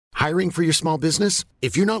Hiring for your small business?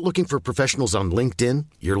 If you're not looking for professionals on LinkedIn,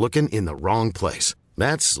 you're looking in the wrong place.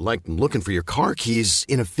 That's like looking for your car keys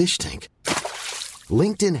in a fish tank.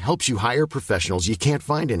 LinkedIn helps you hire professionals you can't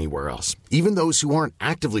find anywhere else, even those who aren't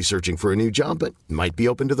actively searching for a new job but might be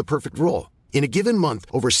open to the perfect role. In a given month,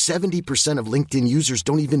 over 70% of LinkedIn users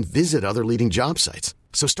don't even visit other leading job sites.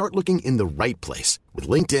 So start looking in the right place. With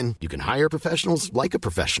LinkedIn, you can hire professionals like a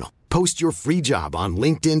professional. Post your free job on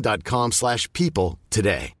linkedin.com/people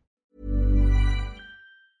today.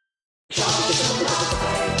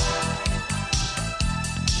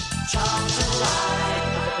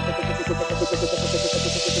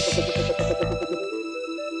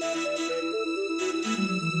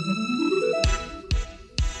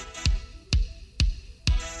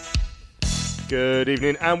 Good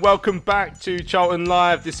evening and welcome back to Charlton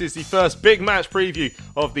Live. This is the first big match preview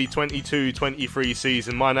of the 22-23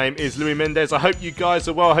 season. My name is Louis Mendez. I hope you guys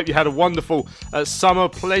are well. I hope you had a wonderful summer.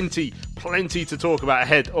 Plenty to talk about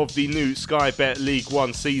ahead of the new Sky Bet League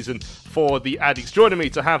One season for the Addicts. Joining me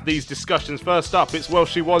to have these discussions, first up, it's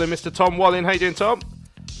Welshie Wallin, Mr. Tom Wallin. How you doing, Tom?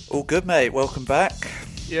 All good, mate. Welcome back.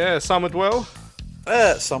 Yeah, summered well?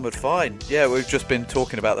 Summered fine. Yeah, we've just been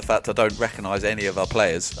talking about the fact I don't recognise any of our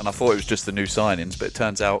players, and I thought it was just the new signings, but it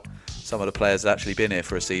turns out some of the players have actually been here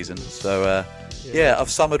for a season. So, yeah,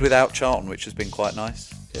 I've summered without Charlton, which has been quite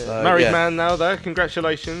nice. Yeah. So, Married man now, though.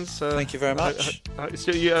 Congratulations. Thank you very much. I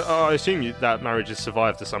assume that marriage has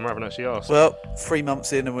survived the summer. I haven't actually asked. Well, 3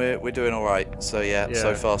 months in and we're doing all right. So, yeah,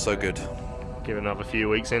 so far so good. Give another few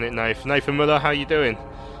weeks in it, Nathan Muller, how you doing?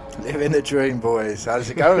 Living the dream, boys. How's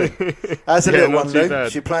it going? How's the little one, Lou?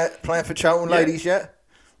 She playing for Charlton ladies yet?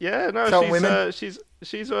 Yeah, no, she's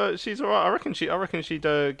all right. I reckon she'd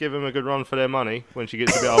give them a good run for their money when she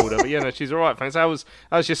gets a bit older. But yeah, no, she's all right. Thanks.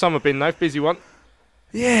 How's your summer been, Nate? Busy one?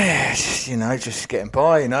 Yeah, just getting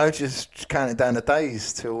by. Just counting down the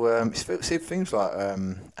days till it seems like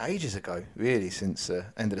ages ago, really, since the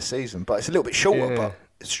end of the season. But it's a little bit shorter, but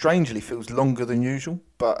it strangely feels longer than usual.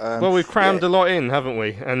 But well, we've crammed a lot in, haven't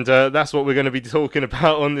we? And that's what we're going to be talking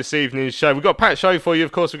about on this evening's show. We've got a packed show for you.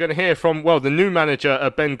 Of course, we're going to hear from, the new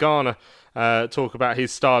manager, Ben Garner, talk about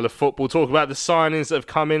his style of football, talk about the signings that have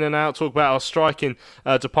come in and out, talk about our striking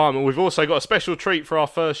department. We've also got a special treat for our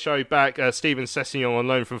first show back. Steven Sessegnon on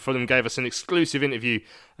loan from Fulham gave us an exclusive interview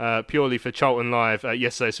purely for Charlton Live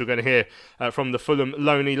yesterday, so we're going to hear from the Fulham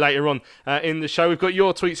loanee later on in the show. We've got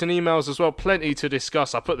your tweets and emails as well, plenty to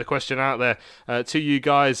discuss. I put the question out there to you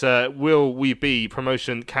guys, will we be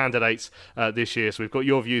promotion candidates this year? So we've got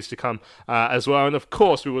your views to come as well, and of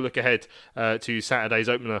course we will look ahead to Saturday's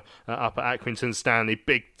opener up at Accrington Stanley.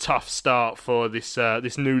 Big tough start for this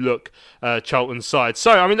new look Charlton side.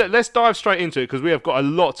 So I mean, let's dive straight into it because we have got a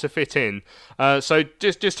lot to fit in. So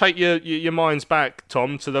just take your minds back,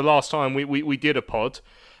 Tom, to the last time we did a pod,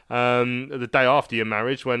 the day after your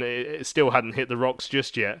marriage, when it still hadn't hit the rocks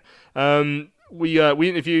just yet. We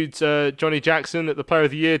interviewed Johnny Jackson at the Player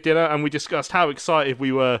of the Year dinner, and we discussed how excited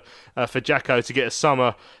we were for Jacko to get a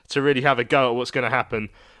summer to really have a go at what's going to happen.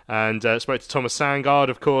 And spoke to Thomas Sandgaard,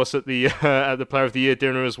 of course, at the Player of the Year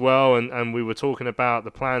dinner as well, and we were talking about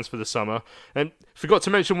the plans for the summer. And forgot to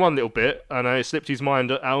mention one little bit. I know it slipped his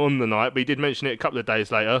mind on the night, but he did mention it a couple of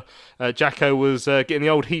days later. Jacko was getting the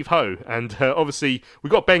old heave-ho, and obviously we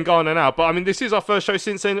got Ben Garner now. But I mean, this is our first show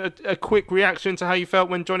since then. A quick reaction to how you felt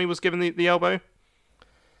when Johnny was given the elbow?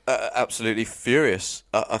 Absolutely furious.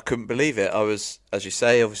 I couldn't believe it. I was, as you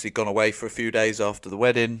say, obviously gone away for a few days after the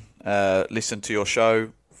wedding, listened to your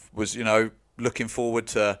show, was, looking forward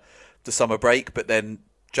to the summer break, but then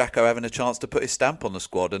Jacko having a chance to put his stamp on the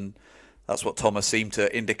squad, and that's what Thomas seemed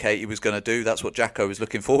to indicate he was going to do. That's what Jacko was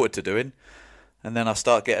looking forward to doing. And then I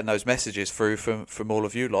start getting those messages through from all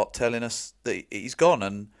of you lot telling us that he's gone.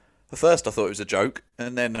 And at first I thought it was a joke,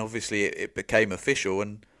 and then obviously it became official.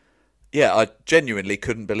 And yeah, I genuinely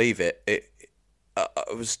couldn't believe it. It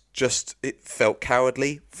felt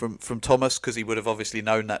cowardly from Thomas, because he would have obviously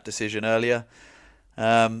known that decision earlier.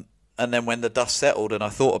 And then when the dust settled and I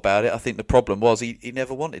thought about it, I think the problem was he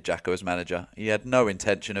never wanted Jacko as manager. He had no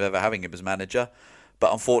intention of ever having him as manager.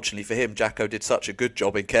 But unfortunately for him, Jacko did such a good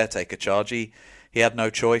job in caretaker charge. He had no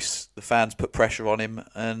choice. The fans put pressure on him,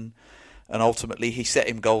 and ultimately he set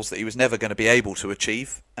him goals that he was never going to be able to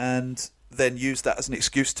achieve, and then used that as an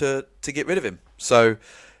excuse to get rid of him. So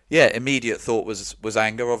yeah, immediate thought was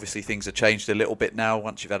anger. Obviously things have changed a little bit now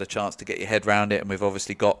once you've had a chance to get your head round it, and we've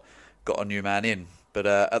obviously got a new man in. But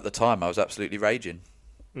at the time, I was absolutely raging.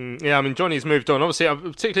 Yeah, I mean, Johnny's moved on. Obviously,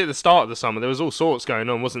 particularly at the start of the summer, there was all sorts going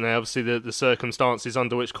on, wasn't there? Obviously, the circumstances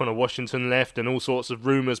under which Connor Washington left, and all sorts of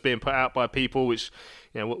rumours being put out by people, which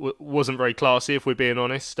wasn't very classy, if we're being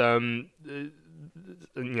honest.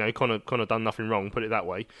 kind of done nothing wrong, put it that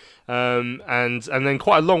way. And then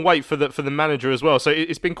quite a long wait for the manager as well. So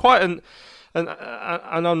it's been quite an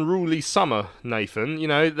unruly summer, Nathan.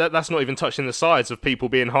 That's not even touching the sides of people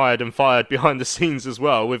being hired and fired behind the scenes as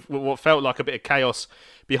well, with what felt like a bit of chaos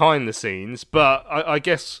behind the scenes. But I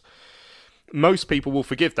guess most people will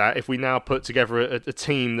forgive that if we now put together a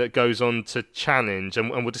team that goes on to challenge,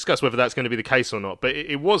 and we'll discuss whether that's going to be the case or not. But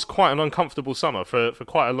it was quite an uncomfortable summer for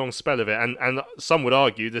quite a long spell of it, and some would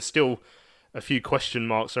argue there's still a few question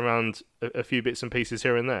marks around a few bits and pieces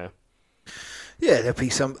here and there. Yeah,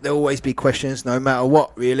 there'll always be questions, no matter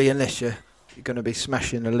what, really, unless you're going to be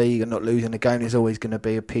smashing the league and not losing the game. There's always going to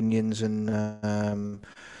be opinions and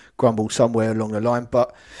grumble somewhere along the line.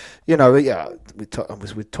 But, I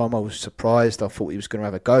was with Tom, I was surprised. I thought he was going to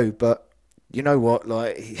have a go. But you know what?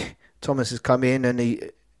 Thomas has come in and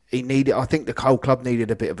he needed, I think the whole club needed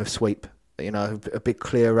a bit of a sweep, a big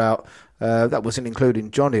clear out. That wasn't including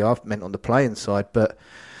Johnny, I've meant on the playing side. But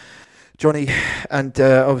Johnny and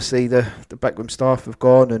obviously the backroom staff have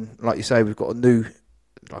gone, and like you say, we've got a new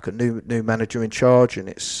manager in charge,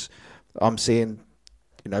 and I'm seeing,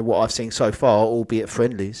 what I've seen so far, albeit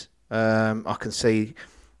friendlies. I can see,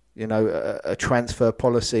 a transfer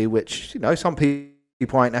policy which some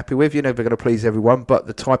people ain't happy with. You're never going to please everyone, but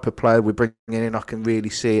the type of player we're bringing in, I can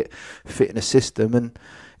really see it fitting the system. And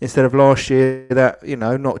instead of last year, that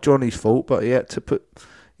not Johnny's fault, but he had to put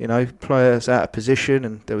players out of position,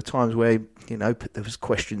 and there were times where, there was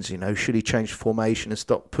questions, should he change formation and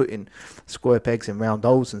stop putting square pegs in round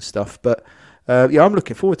holes and stuff. But, I'm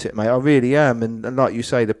looking forward to it, mate. I really am. And like you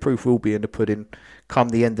say, the proof will be in the pudding come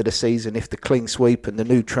the end of the season if the clean sweep and the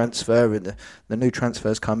new transfer and the new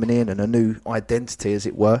transfers coming in and a new identity, as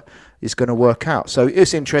it were, is going to work out. So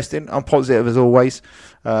it's interesting. I'm positive as always.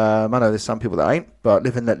 I know there's some people that ain't, but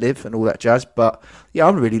live and let live and all that jazz. But yeah,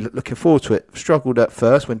 I'm really looking forward to it. Struggled at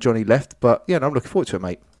first when Johnny left, but yeah, I'm looking forward to it,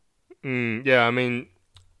 mate. Yeah, I mean,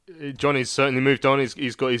 Johnny's certainly moved on.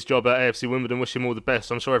 He's got his job at AFC Wimbledon. Wish him all the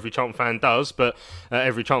best. I'm sure every Charlton fan does, but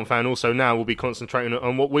every Charlton fan also now will be concentrating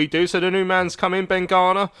on what we do. So the new man's come in, Ben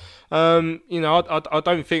Garner. I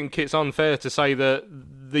don't think it's unfair to say that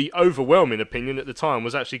the overwhelming opinion at the time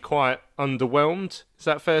was actually quite underwhelmed. Is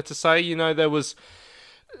that fair to say? There was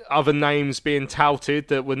other names being touted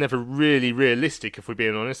that were never really realistic, if we're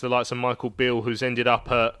being honest. The likes of Michael Beale, who's ended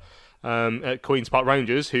up at Queen's Park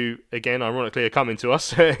Rangers, who again ironically are coming to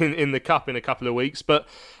us in the Cup in a couple of weeks. But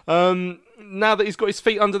now that he's got his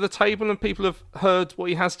feet under the table and people have heard what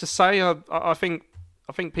he has to say, I think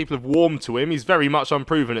people have warmed to him. He's very much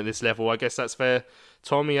unproven at this level. I guess that's fair,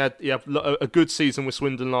 Tom. He had a good season with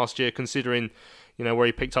Swindon last year, considering where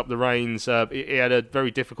he picked up the reins. He had a very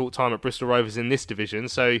difficult time at Bristol Rovers in this division.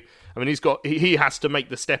 So I mean, he has to make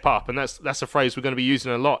the step up, and that's a phrase we're going to be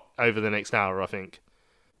using a lot over the next hour, I think.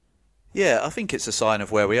 Yeah, I think it's a sign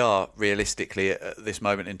of where we are realistically at this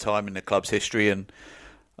moment in time in the club's history. And,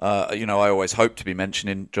 I always hope to be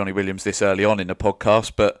mentioning Johnny Williams this early on in the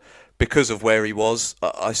podcast, but because of where he was,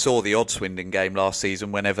 I saw the odd Swindon game last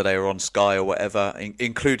season whenever they were on Sky or whatever,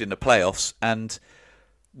 including the playoffs. And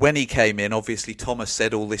when he came in, obviously Thomas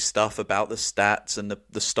said all this stuff about the stats and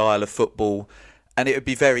the style of football, and it would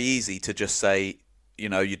be very easy to just say,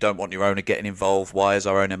 you don't want your owner getting involved. Why is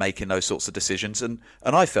our owner making those sorts of decisions? And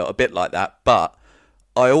I felt a bit like that. But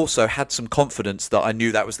I also had some confidence that I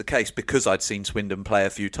knew that was the case because I'd seen Swindon play a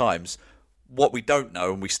few times. What we don't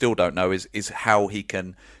know, and we still don't know, is how he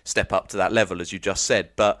can step up to that level, as you just said.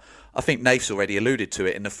 But I think Naif's already alluded to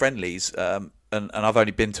it in the friendlies, and I've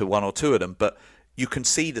only been to one or two of them. But you can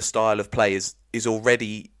see the style of play is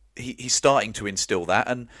already... He's starting to instill that,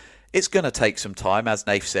 and it's going to take some time, as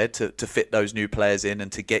Naif said, to fit those new players in and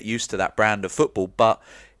to get used to that brand of football. But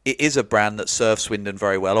it is a brand that serves Swindon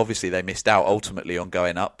very well. Obviously, they missed out ultimately on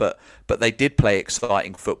going up, but they did play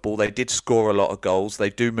exciting football. They did score a lot of goals. They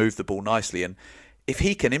do move the ball nicely. And if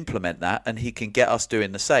he can implement that and he can get us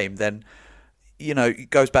doing the same, then, it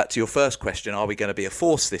goes back to your first question, are we going to be a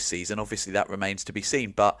force this season? Obviously, that remains to be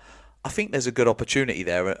seen. But I think there's a good opportunity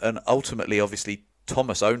there. And ultimately, obviously,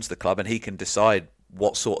 Thomas owns the club and he can decide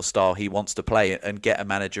what sort of style he wants to play and get a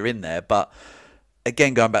manager in there. But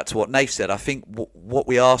again, going back to what Naif said, I think what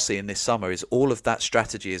we are seeing this summer is all of that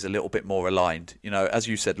strategy is a little bit more aligned. As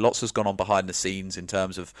you said, lots has gone on behind the scenes in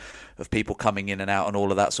terms of people coming in and out and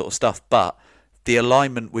all of that sort of stuff. But the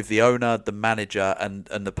alignment with the owner, the manager and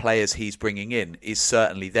the players he's bringing in is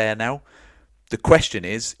certainly there now. The question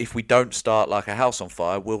is, if we don't start like a house on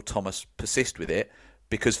fire, will Thomas persist with it?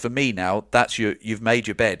 Because for me now, you've made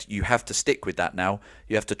your bed. You have to stick with that now.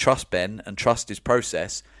 You have to trust Ben and trust his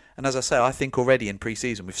process. And as I say, I think already in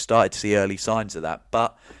pre-season we've started to see early signs of that.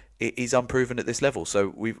 But he's unproven at this level.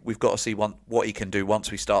 So we've got to see what he can do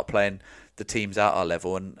once we start playing the teams at our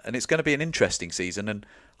level, and it's going to be an interesting season. And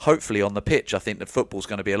hopefully on the pitch, I think the football's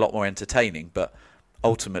going to be a lot more entertaining. But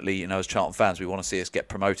ultimately, as Charlton fans, we want to see us get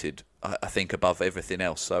promoted, I think, above everything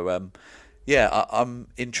else. So I'm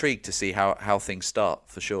intrigued to see how things start,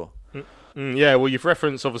 for sure. Yeah, well, you've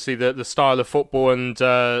referenced obviously the style of football, and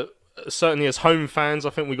certainly as home fans, I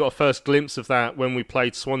think we got a first glimpse of that when we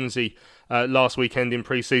played Swansea last weekend in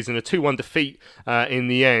pre-season, a 2-1 defeat in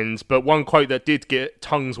the end. But one quote that did get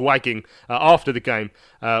tongues wagging after the game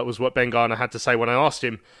was what Ben Garner had to say when I asked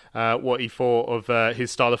him what he thought of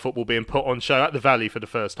his style of football being put on show at the Valley for the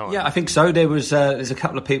first time. Yeah, I think so. There's a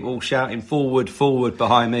couple of people shouting forward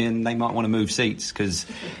behind me, and they might want to move seats, because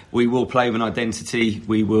we will play with an identity.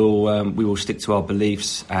 We will stick to our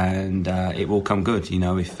beliefs, and it will come good.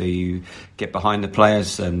 If you get behind the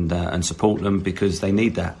players and support them, because they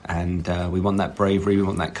need that, and we want that bravery, we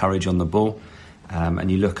want that courage on the ball.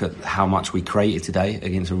 And you look at how much we created today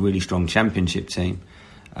against a really strong Championship team.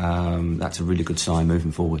 That's a really good sign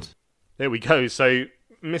moving forward. There we go. So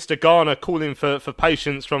Mr. Garner calling for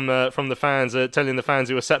patience from the fans, telling the fans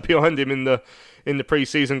who were sat behind him in the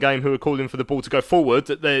pre-season game, who were calling for the ball to go forward,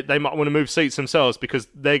 that they might want to move seats themselves, because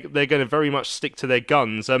they're going to very much stick to their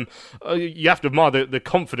guns. You have to admire the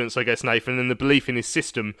confidence, I guess, Nathan, and the belief in his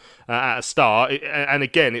system at a start. And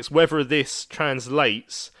again, it's whether this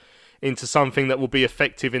translates into something that will be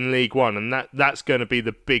effective in League One, and that's going to be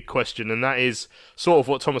the big question. And that is sort of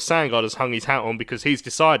what Thomas Sandgaard has hung his hat on, because he's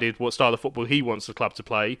decided what style of football he wants the club to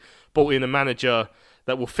play, brought in a manager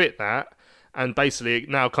that will fit that, and basically it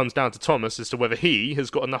now comes down to Thomas as to whether he has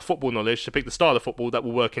got enough football knowledge to pick the style of football that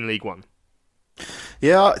will work in League One.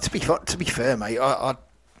 Yeah, to be fair, mate, I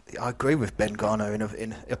agree with Ben Garner.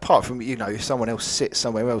 In apart from if someone else sits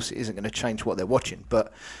somewhere else, it isn't going to change what they're watching.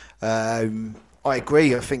 But I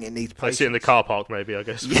agree. I think it needs patience. I sit in the car park, maybe, I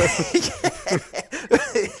guess.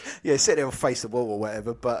 Yeah, sit there and face the wall or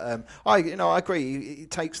whatever. But I agree. It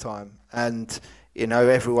takes time, and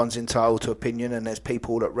everyone's entitled to opinion. And there's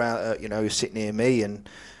people that who sit near me, and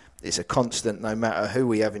it's a constant. No matter who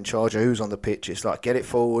we have in charge or who's on the pitch, it's like get it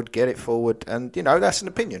forward, and that's an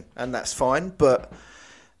opinion, and that's fine. But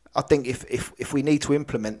I think if we need to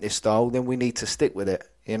implement this style, then we need to stick with it.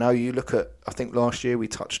 You look at, I think last year we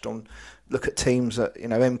touched on, look at teams that,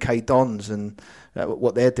 MK Dons and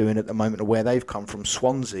what they're doing at the moment, or where they've come from.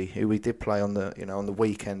 Swansea, who we did play on the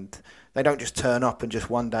weekend, they don't just turn up and just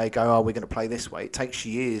one day go, oh, we're going to play this way. It takes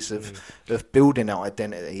years of building that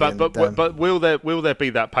identity. But will there be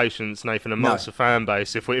that patience, Nathan, amongst the fan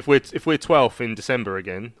base? If we're 12th in December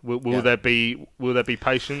again, will there be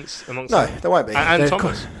patience amongst? No, there won't be. And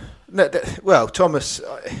Thomas. Well, Thomas,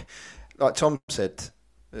 like Tom said.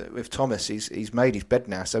 With Thomas, he's made his bed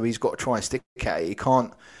now, so he's got to try and stick at it.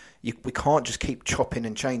 We can't just keep chopping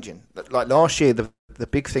and changing. Like last year, the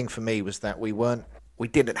big thing for me was that we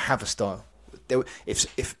didn't have a style.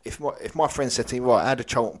 If my friend said to me, right, how did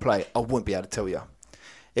Charlton play? I wouldn't be able to tell you.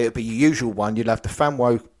 It would be your usual one. You'd have the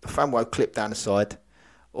Fanwo clip down the side,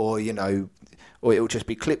 or it will just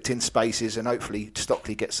be clipped in spaces, and hopefully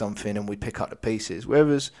Stockley gets something, and we pick up the pieces.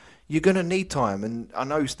 Whereas you're going to need time, and I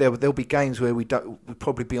know there'll be games where we'll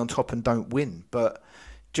probably be on top and don't win, but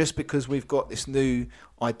just because we've got this new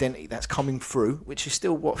identity that's coming through, which is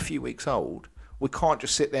still a few weeks old, we can't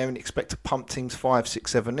just sit there and expect to pump teams 5,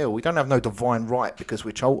 6, 7-0. We don't have no divine right because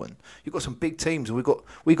we're Charlton. You've got some big teams, and we got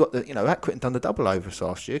the Accrington done the double over us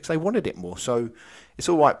last year because they wanted it more. So it's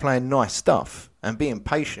all right playing nice stuff and being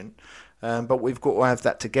patient, but we've got to have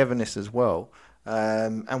that togetherness as well.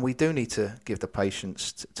 And we do need to give the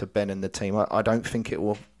patience to Ben and the team. I don't think it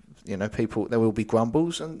will, there will be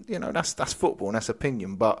grumbles, and that's football and that's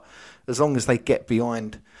opinion. But as long as they get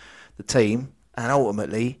behind the team, and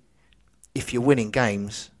ultimately, if you're winning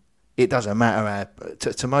games, it doesn't matter.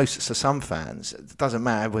 To some fans, it doesn't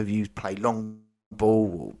matter whether you play long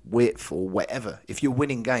ball or width or whatever. If you're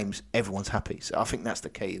winning games, everyone's happy. So I think that's the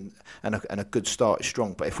key, and a good start is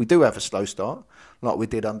strong. But if we do have a slow start, like we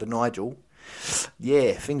did under Nigel,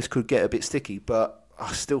 yeah, things could get a bit sticky, but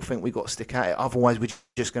I still think we've got to stick at it. Otherwise, we're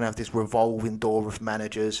just going to have this revolving door of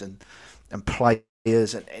managers and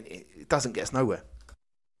players, and it doesn't get us nowhere.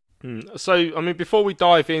 So, before we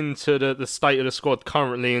dive into the state of the squad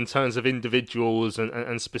currently in terms of individuals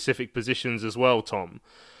and specific positions as well, Tom,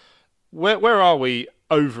 where are we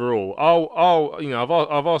overall?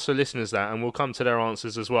 I've asked the listeners that, and we'll come to their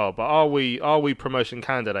answers as well. But are we promotion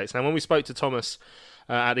candidates? Now, when we spoke to Thomas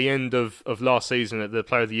at the end of last season at the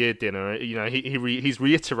Player of the Year dinner, he's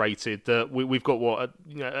reiterated that we've got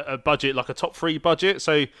a budget, like a top 3 budget.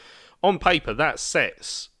 So on paper, that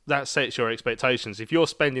sets sets your expectations. If you're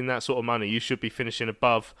spending that sort of money, you should be finishing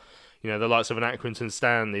above, the likes of an Accrington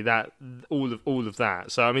Stanley. That all of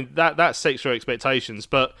that. So I mean that sets your expectations.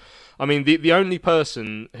 But I mean the only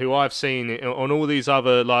person who I've seen on all these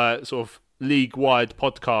other like sort of league-wide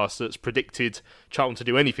podcasts that's predicted Charlton to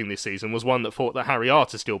do anything this season was one that thought that Harry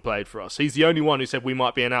Arter still played for us. He's the only one who said we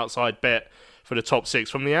might be an outside bet for the top 6.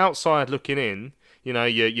 From the outside looking in,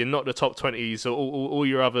 you're not the top 20s or all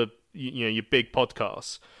your other, your big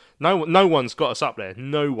podcasts. No one's got us up there.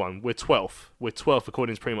 No one. We're 12th. We're 12th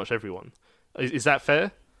according to pretty much everyone. Is that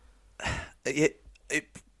fair?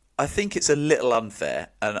 I think it's a little unfair,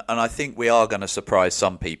 and I think we are going to surprise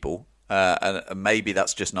some people. And maybe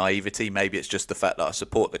that's just naivety. Maybe it's just the fact that I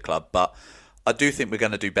support the club. But I do think we're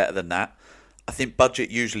going to do better than that. I think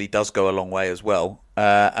budget usually does go a long way as well.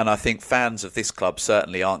 And I think fans of this club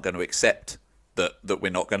certainly aren't going to accept that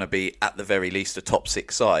we're not going to be, at the very least, a top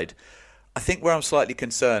 6 side. I think where I'm slightly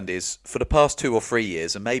concerned is, for the past 2 or 3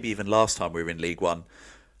 years, and maybe even last time we were in League One,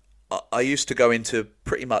 I used to go into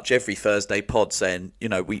pretty much every Thursday pod saying,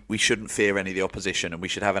 we shouldn't fear any of the opposition and we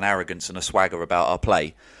should have an arrogance and a swagger about our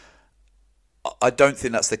play. I don't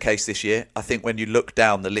think that's the case this year. I think when you look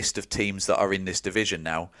down the list of teams that are in this division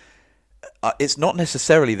now, it's not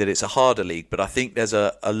necessarily that it's a harder league, but I think there's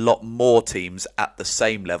a lot more teams at the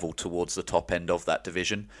same level towards the top end of that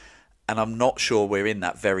division. And I'm not sure we're in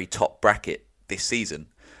that very top bracket this season.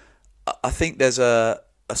 I think there's a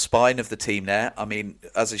spine of the team there. I mean,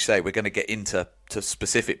 as I say, we're going to get into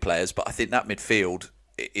specific players, but I think that midfield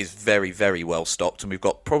is very, very well stocked. And we've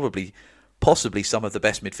got possibly some of the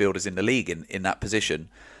best midfielders in the league in that position.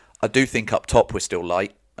 I do think up top we're still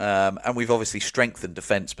light, and we've obviously strengthened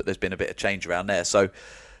defence, but there's been a bit of change around there. So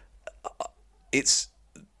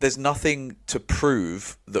there's nothing to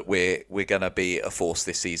prove that we're going to be a force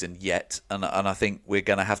this season yet, and I think we're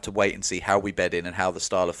going to have to wait and see how we bed in and how the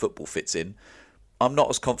style of football fits in. I'm not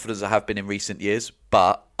as confident as I have been in recent years,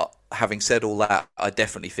 but having said all that, I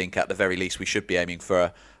definitely think at the very least we should be aiming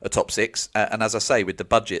for a top 6. And as I say, with the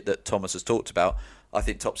budget that Thomas has talked about, I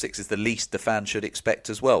think top 6 is the least the fans should expect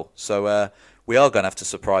as well. So we are going to have to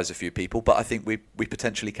surprise a few people, but I think we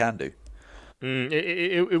potentially can do.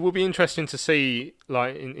 It will be interesting to see,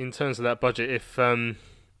 like in terms of that budget,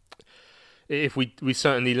 if we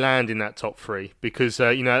certainly land in that top 3, because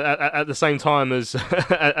at the same time as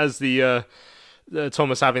as the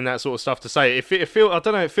Thomas having that sort of stuff to say, it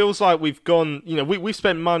feels like we've gone, we've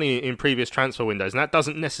spent money in previous transfer windows, and that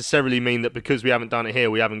doesn't necessarily mean that because we haven't done it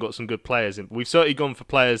here, we haven't got some good players in. We've certainly gone for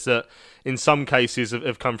players that in some cases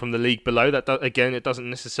have come from the league below. Again, it doesn't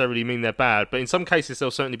necessarily mean they're bad, but in some cases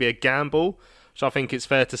there'll certainly be a gamble, which I think it's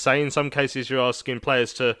fair to say. In some cases you're asking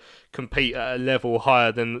players to compete at a level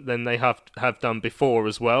higher than they have done before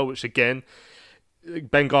as well, which again,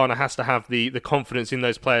 Ben Garner has to have the confidence in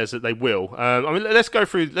those players that they will. Let's go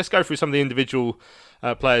through some of the individual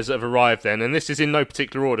players that have arrived then, and this is in no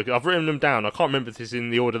particular order. I've written them down. I can't remember if this is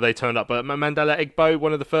in the order they turned up, but Mandela Egbo,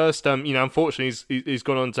 one of the first. Unfortunately, he's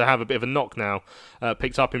gone on to have a bit of a knock now.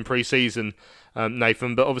 Picked up in pre-season,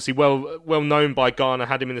 Nathan, but obviously well known by Garner.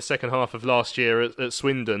 Had him in the second half of last year at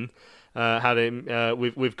Swindon. Had him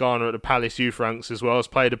with Garner at the Palace Youth ranks as well. Has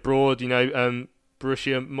played abroad.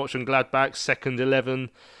 Borussia Mönchengladbach, second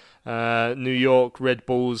 11, New York Red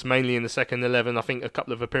Bulls, mainly in the second 11. I think a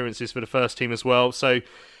couple of appearances for the first team as well. So,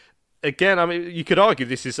 again, you could argue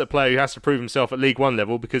this is a player who has to prove himself at League One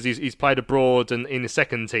level, because he's played abroad and in the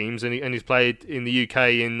second teams, and he's played in the UK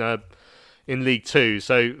in League Two.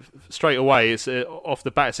 So, straight away, it's off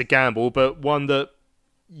the bat, it's a gamble, but one that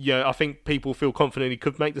I think people feel confident he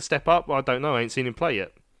could make the step up. I don't know. I ain't seen him play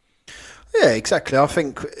yet. Yeah, exactly. I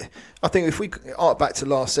think if we arc back to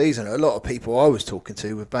last season, a lot of people I was talking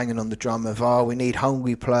to were banging on the drum of, we need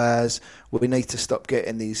hungry players, we need to stop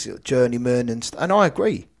getting these journeymen, and I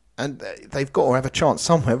agree. And they've got to have a chance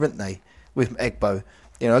somewhere, haven't they, with Egbo?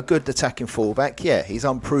 A good attacking fullback. Yeah, he's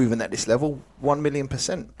unproven at this level,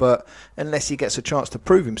 1,000,000%. But unless he gets a chance to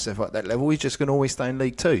prove himself at that level, he's just going to always stay in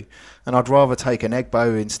League Two. And I'd rather take an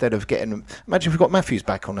Egbo instead of getting him. Imagine if we got Matthews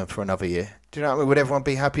back on him for another year. Do you know what I mean? Would everyone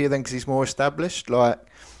be happier then because he's more established? Do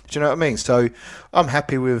you know what I mean? So I'm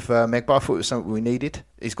happy with Egbo. I thought it was something we needed.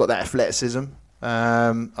 He's got that athleticism.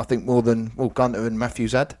 I think more than Gunter and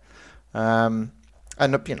Matthews had.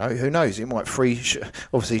 And, who knows? It might free...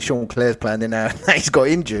 Obviously, Sean Clare's playing in now. He's got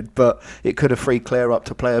injured, but it could have freed Clare up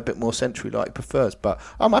to play a bit more centrally like he prefers. But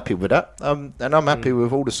I'm happy with that. And I'm happy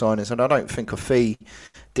with all the signings. And I don't think a fee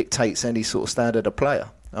dictates any sort of standard of player.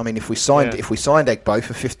 I mean, if we signed Egbo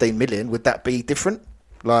for 15 million, would that be different?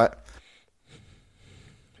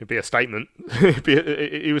 It'd be a statement.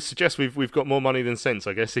 It would suggest we've got more money than sense,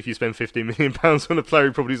 I guess. If you spend £15 million on a player,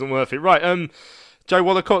 it probably isn't worth it. Right, Joe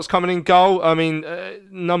Walcott's coming in goal. I mean,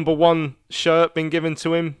 number one shirt been given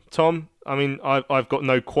to him, Tom. I mean, I've got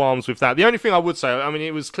no qualms with that. The only thing I would say, I mean,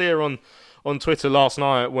 it was clear on Twitter last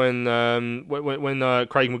night when Craig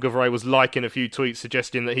McGillivray was liking a few tweets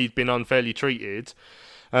suggesting that he'd been unfairly treated.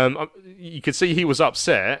 You could see he was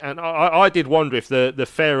upset, and I did wonder if the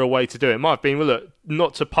fairer way to do it might have been, well, look,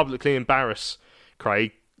 not to publicly embarrass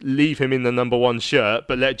Craig, leave him in the number one shirt,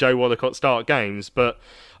 but let Joe Wallacott start games. But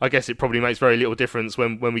I guess it probably makes very little difference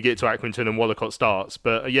when we get to Accrington and Wallacott starts.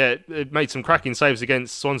 But yeah, it made some cracking saves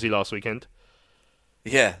against Swansea last weekend.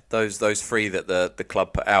 Yeah, those three that the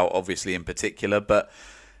club put out, obviously in particular, but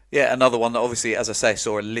yeah, another one that obviously, as I say,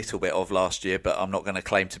 saw a little bit of last year, but I'm not going to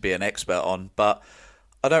claim to be an expert on. But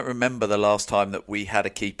I don't remember the last time that we had a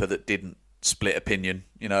keeper that didn't split opinion.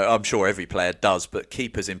 You know, I'm sure every player does, but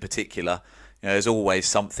keepers in particular, you know, there's always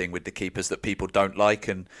something with the keepers that people don't like,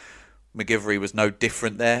 and McGillivray was no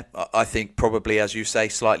different there. I think probably, as you say,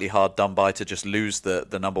 slightly hard done by to just lose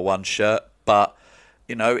the number one shirt, but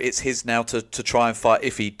you know, it's his now to try and fight,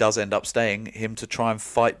 if he does end up staying, him to try and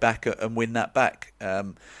fight back and win that back.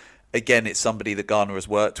 Again, it's somebody that Garner has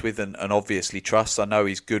worked with and obviously trusts. I know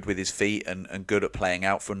he's good with his feet and good at playing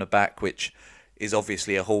out from the back, which is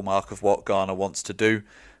obviously a hallmark of what Garner wants to do.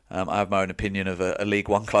 I have my own opinion of a League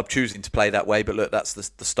One club choosing to play that way, but look, that's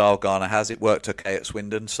the style Garner has. It worked okay at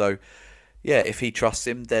Swindon, so yeah, if he trusts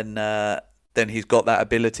him, then he's got that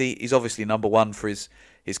ability. He's obviously number one for his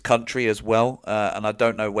country as well, and I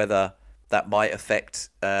don't know whether that might affect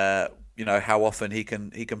how often he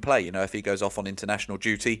can play. You know, if he goes off on international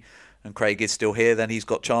duty and Craig is still here, then he's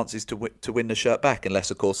got chances to win the shirt back,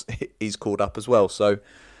 unless of course he's called up as well. So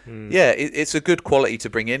yeah, it's a good quality to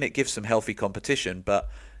bring in. It gives some healthy competition, but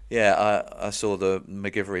yeah, I saw the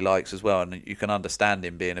McGillivray likes as well, and you can understand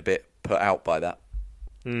him being a bit put out by that.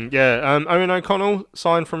 Owen O'Connell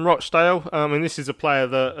signed from Rochdale. And this is a player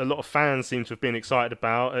that a lot of fans seem to have been excited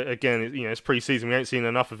about. Again, you know, it's pre-season, we ain't seen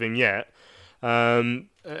enough of him yet.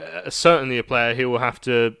 Certainly a player who will have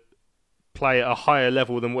to play at a higher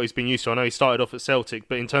level than what he's been used to. I know he started off at Celtic,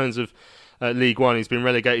 but in terms of League One, he's been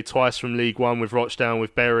relegated twice from League One with Rochdale and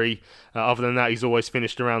with Bury. Other than that, he's always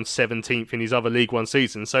finished around 17th in his other League One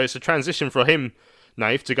season. So it's a transition for him,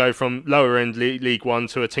 Nath, to go from lower end League One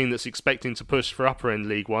to a team that's expecting to push for upper end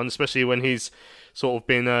League One, especially when he's sort of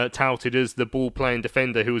been touted as the ball playing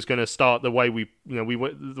defender who was going to start the way we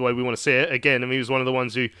want to see it. Again, I mean, he was one of the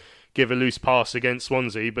ones who give a loose pass against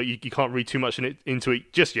Swansea, but you can't read too much into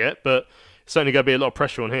it just yet. But certainly going to be a lot of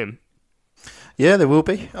pressure on him. Yeah, there will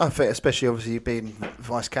be. I think, especially obviously being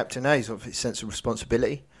vice captain now, he's obviously a sense of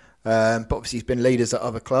responsibility. But obviously he's been leaders at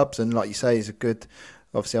other clubs, and like you say, he's a good.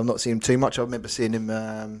 Obviously, I'm not seeing him too much. I remember seeing him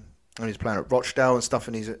when he was playing at Rochdale and stuff,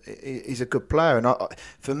 and he's a good player. And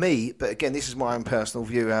for me, but again, this is my own personal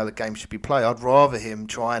view how the game should be played. I'd rather him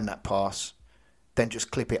trying that pass than just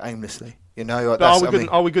clip it aimlessly. You know,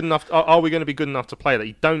 are we good enough? Are we going to be good enough to play that?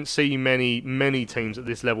 You don't see many teams at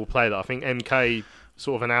this level play that. I think MK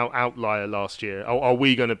sort of an outlier last year. Are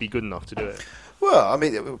we going to be good enough to do it? Well, I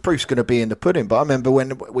mean, proof's going to be in the pudding. But I remember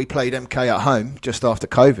when we played MK at home just after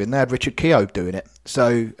COVID, and they had Richard Keogh doing it.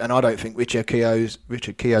 So, and I don't think Richard Keogh's.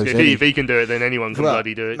 If he can do it, then anyone can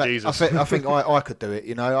bloody do it. Mate, Jesus. I think I could do it.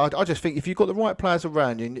 You know, I just think if you've got the right players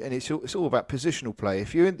around you, and it's all about positional play.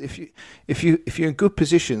 If you're in good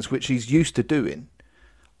positions, which he's used to doing.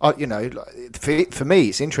 For me,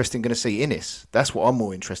 it's interesting going to see Innes. That's what I'm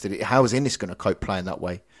more interested in. How is Innes going to cope playing that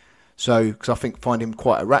way? So, because I find him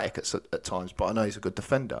quite erratic at times, but I know he's a good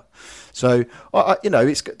defender. So,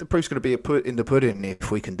 it's the proof's going to be in the pudding if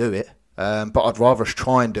we can do it. But I'd rather us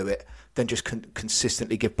try and do it than just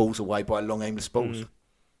consistently give balls away by long aimless balls.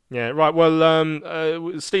 Yeah, right.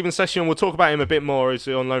 Well, Stephen Session, we'll talk about him a bit more as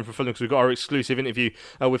on loan from Fulham because we've got our exclusive interview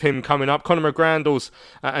with him coming up. Conor McGrandles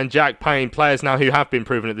and Jack Payne, players now who have been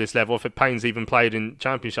proven at this level. If Payne's even played in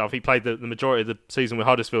Championship, he played the majority of the season with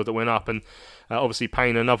Huddersfield that went up, and obviously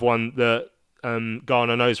Payne, another one that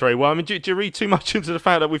Garner knows very well. I mean, do you read too much into the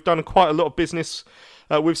fact that we've done quite a lot of business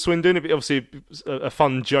with Swindon? Obviously, a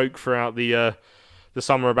fun joke throughout the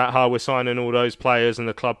summer about how we're signing all those players, and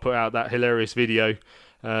the club put out that hilarious video.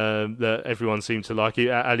 That everyone seemed to like.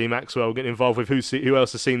 Ali Maxwell getting involved with who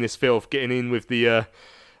else has seen this filth, getting in with the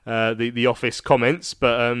office comments.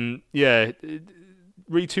 But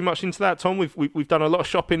read too much into that, Tom. We've done a lot of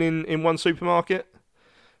shopping in one supermarket.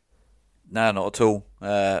 No, not at all.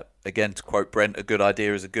 Again, to quote Brent, a good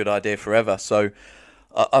idea is a good idea forever. So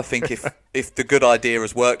I think if the good idea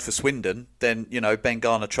has worked for Swindon, then Ben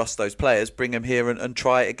Garner trusts those players, bring them here and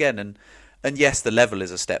try it again. And yes, the level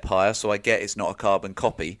is a step higher, so I get it's not a carbon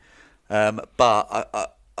copy. But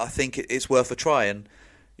I think it's worth a try. And,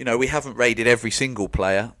 we haven't raided every single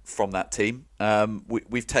player from that team.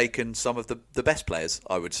 We've taken some of the best players,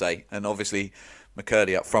 I would say. And obviously,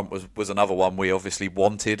 McCurdy up front was another one we obviously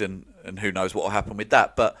wanted, and who knows what will happen with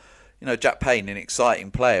that. But, Jack Payne, an exciting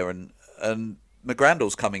player, and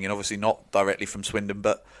McGrandle's coming in, obviously not directly from Swindon,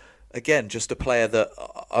 but again, just a player that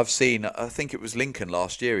I've seen. I think it was Lincoln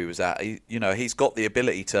last year he was at. He's got the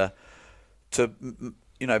ability to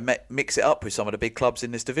mix it up with some of the big clubs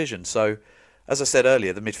in this division. So, as I said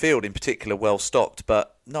earlier, the midfield in particular well stocked.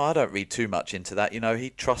 But no, I don't read too much into that. He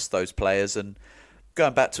trusts those players. And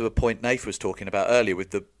going back to a point Nath was talking about earlier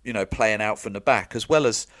with the playing out from the back, as well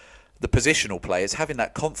as the positional players, having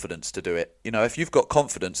that confidence to do it. If you've got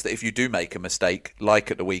confidence that if you do make a mistake, like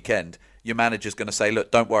at the weekend, your manager's going to say, look,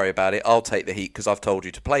 don't worry about it, I'll take the heat because I've told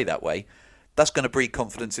you to play that way. That's going to breed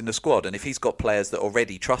confidence in the squad. And if he's got players that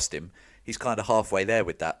already trust him, he's kind of halfway there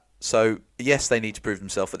with that. So, yes, they need to prove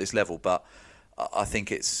themselves at this level, but I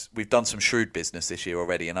think we've done some shrewd business this year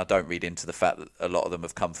already, and I don't read into the fact that a lot of them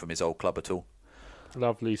have come from his old club at all.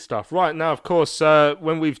 Lovely stuff. Right, now, of course,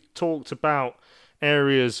 when we've talked about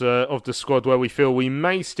areas of the squad where we feel we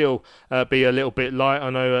may still be a little bit light. I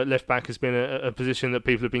know left back has been a position that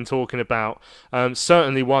people have been talking about.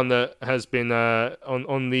 Certainly one that has been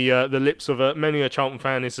on the lips of many a Charlton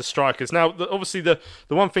fan is the strikers. Now, obviously, the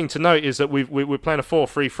one thing to note is that we're playing a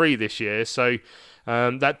 4-3-3 this year, so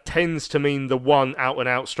that tends to mean the one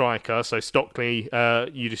out-and-out striker. So Stockley,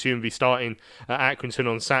 you'd assume, be starting at Accrington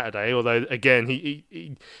on Saturday. Although, again,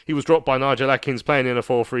 he was dropped by Nigel Adkins playing in a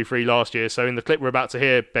 4-3-3 last year. So in the clip we're about to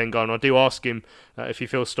hear, Ben Garner, I do ask him if he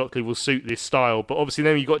feels Stockley will suit this style. But obviously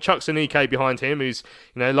then you've got Chuks Aneke behind him, who's,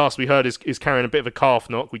 last we heard is carrying a bit of a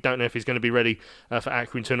calf knock. We don't know if he's going to be ready for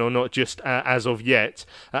Accrington or not just as of yet.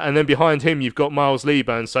 And then behind him you've got Miles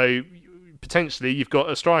Leaburn. So potentially you've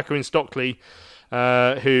got a striker in Stockley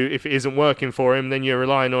who, if it isn't working for him, then you're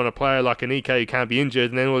relying on a player like Aneke who can be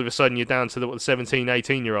injured, and then all of a sudden you're down to the 17,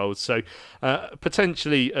 18-year-olds. So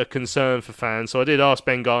potentially a concern for fans. So I did ask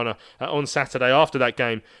Ben Garner on Saturday after that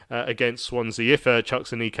game against Swansea if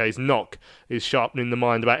Chuks Aneke's knock is sharpening the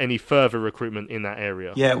mind about any further recruitment in that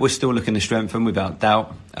area. Yeah, we're still looking to strengthen without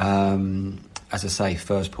doubt. As I say,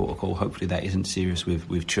 first protocol, hopefully that isn't serious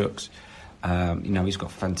with Chuks. He's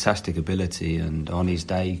got fantastic ability, and on his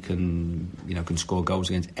day can score goals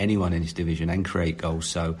against anyone in his division and create goals.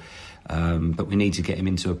 So, but we need to get him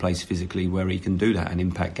into a place physically where he can do that and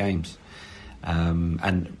impact games.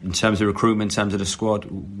 And in terms of recruitment, in terms of the squad,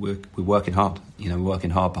 we're working hard. We're working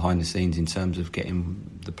hard behind the scenes in terms of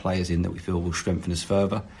getting the players in that we feel will strengthen us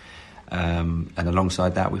further. And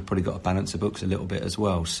alongside that, we've probably got to balance the books a little bit as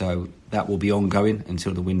well. So that will be ongoing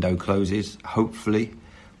until the window closes. Hopefully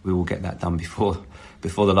we will get that done before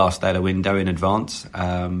the last day of the window in advance.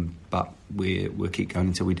 But we'll keep going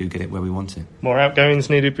until we do get it where we want it. More outgoings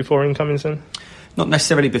needed before incomings then? Not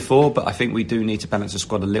necessarily before, but I think we do need to balance the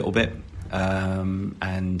squad a little bit.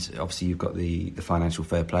 And obviously you've got the financial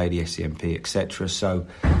fair play, the SCMP, etc. So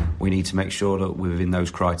we need to make sure that we're within those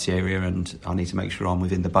criteria, and I need to make sure I'm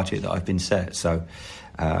within the budget that I've been set. So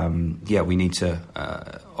we need to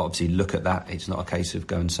obviously look at that. It's not a case of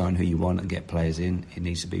go and sign who you want and get players in. It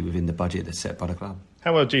needs to be within the budget that's set by the club.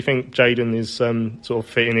 How well do you think Jayden is sort of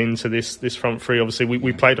fitting into this front three? Obviously,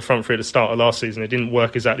 we played the front three at the start of last season. It didn't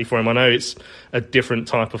work exactly for him. I know it's a different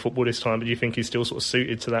type of football this time, but do you think he's still sort of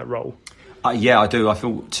suited to that role? Yeah, I do. I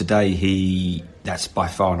feel today that's by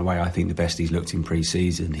far and away, I think, the best he's looked in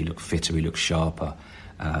pre-season. He looked fitter, he looked sharper.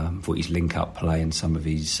 Thought his link-up play and some of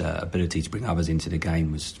his ability to bring others into the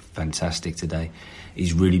game was fantastic today.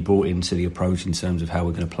 He's really bought into the approach in terms of how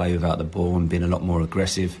we're going to play without the ball and been a lot more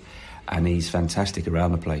aggressive. And he's fantastic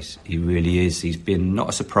around the place. He really is. He's been not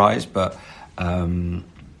a surprise, but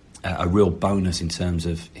a real bonus in terms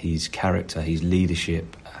of his character, his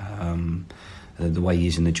leadership, the way he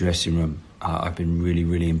is in the dressing room. I've been really,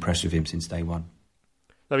 really impressed with him since day one.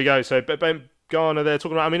 There we go. So Ben Garner there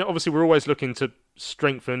talking about, obviously we're always looking to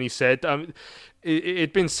strengthen, he said.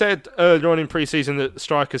 It'd been said earlier on in pre-season that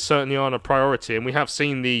strikers certainly aren't a priority, and we have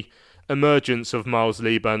seen the emergence of Miles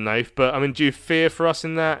Leaburn, Nath. But do you fear for us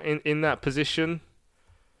in that position?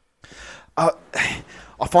 I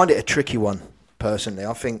find it a tricky one personally.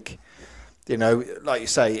 I think, like you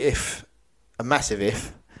say, if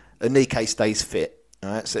Aneke stays fit. All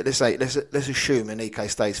right, so let's assume Aneke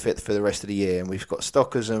stays fit for the rest of the year, and we've got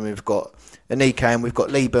Stockers and we've got Aneke and we've got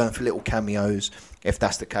Leaburn for little cameos. If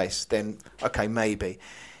that's the case, then okay, maybe.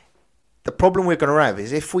 The problem we're going to have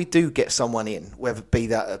is if we do get someone in, whether it be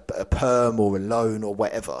that a perm or a loan or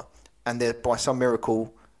whatever, and by some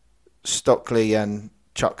miracle Stockley and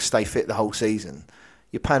Chuck stay fit the whole season,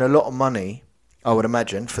 you're paying a lot of money, I would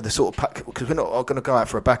imagine, for the sort of pack, because we're not going to go out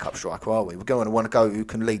for a backup striker, are we? We're going to want to go who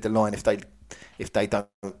can lead the line if they don't,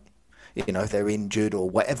 if they're injured or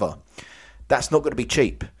whatever. That's not going to be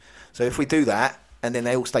cheap. So if we do that and then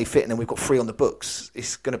they all stay fit and then we've got 3 on the books,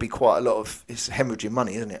 it's going to be quite a lot of, it's hemorrhaging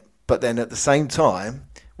money, isn't it? But then at the same time,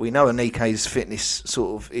 we know Anike's fitness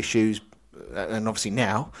sort of issues, and obviously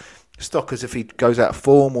now, Stockers, if he goes out of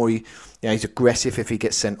form or he's aggressive if he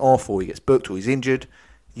gets sent off or he gets booked or he's injured,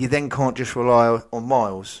 you then can't just rely on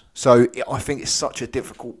Miles. So I think it's such a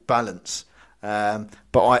difficult balance.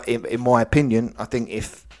 But in my opinion, I think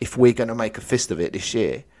if we're going to make a fist of it this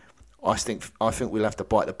year, I think we'll have to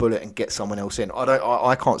bite the bullet and get someone else in.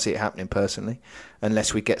 I can't see it happening personally,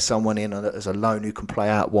 unless we get someone in as a loan who can play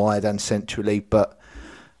out wide and centrally. But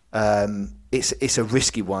it's a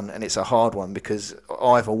risky one and it's a hard one, because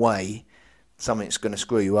either way, something's going to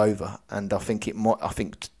screw you over. And I think in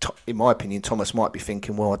my opinion, Thomas might be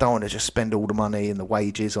thinking, well, I don't want to just spend all the money and the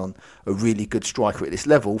wages on a really good striker at this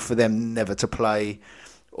level for them never to play,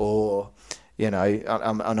 or and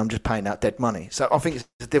I'm just paying out dead money. So I think it's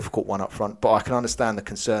a difficult one up front, but I can understand the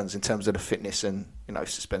concerns in terms of the fitness and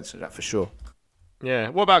suspension of that for sure. Yeah.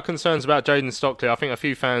 What about concerns about Jayden Stockley? I think a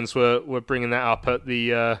few fans were bringing that up at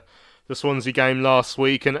the Swansea game last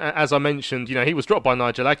week, and as I mentioned, he was dropped by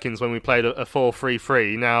Nigel Adkins when we played a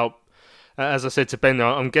 4-3-3. Now, as I said to Ben,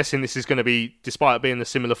 I'm guessing this is going to be, despite it being a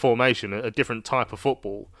similar formation, a different type of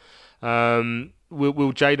football.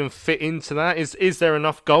 Will Jayden fit into that? Is there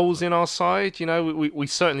enough goals in our side? We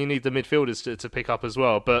certainly need the midfielders to pick up as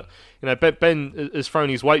well. But Ben has thrown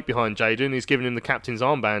his weight behind Jayden. He's given him the captain's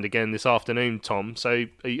armband again this afternoon, Tom. So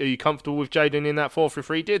are you comfortable with Jayden in that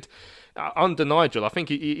 4-3-3? He did under Nigel. I think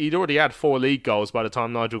he'd already had 4 league goals by the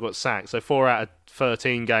time Nigel got sacked. So 4 out of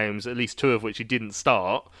 13 games, at least 2 of which he didn't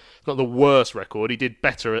start. It's not the worst record. He did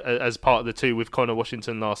better as part of the 2 with Connor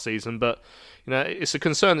Washington last season, but it's a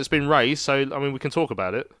concern that's been raised, so we can talk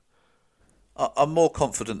about it. I'm more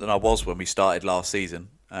confident than I was when we started last season.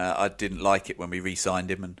 I didn't like it when we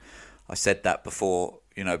re-signed him, and I said that before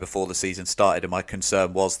the season started, and my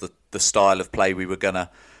concern was the style of play we were gonna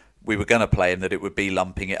play, and that it would be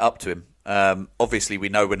lumping it up to him. Obviously, we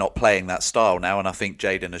know we're not playing that style now, and I think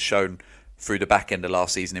Jayden has shown through the back end of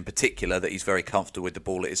last season in particular that he's very comfortable with the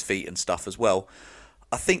ball at his feet and stuff as well.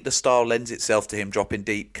 I think the style lends itself to him dropping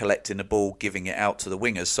deep, collecting the ball, giving it out to the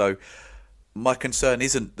wingers. So my concern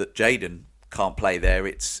isn't that Jayden can't play there.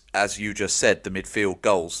 It's, as you just said, the midfield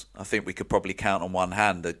goals. I think we could probably count on one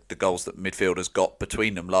hand the goals that midfielders got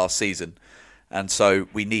between them last season. And so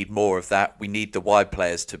we need more of that. We need the wide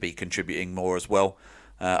players to be contributing more as well.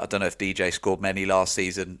 I don't know if DJ scored many last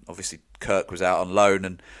season. Obviously, Kirk was out on loan,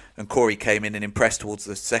 and Corey came in and impressed towards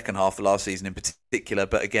the second half of last season in particular,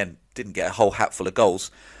 but again, didn't get a whole hatful of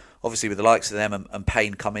goals. Obviously, with the likes of them and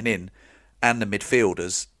Payne coming in, and the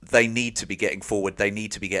midfielders, they need to be getting forward. They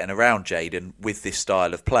need to be getting around Jayden with this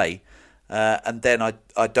style of play. And then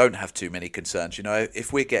I don't have too many concerns.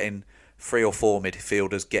 If we're getting 3 or 4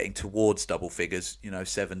 midfielders getting towards double figures,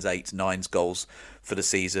 7s, 8s, 9s goals for the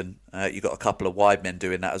season. You've got a couple of wide men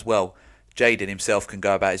doing that as well. Jayden himself can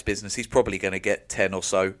go about his business. He's probably going to get 10 or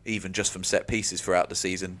so, even just from set pieces throughout the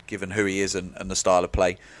season, given who he is and the style of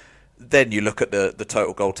play. Then you look at the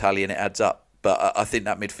total goal tally and it adds up. But I think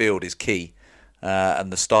that midfield is key.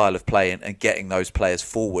 And the style of play and getting those players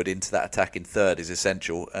forward into that attacking third is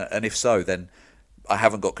essential. And if so, then I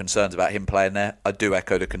haven't got concerns about him playing there. I do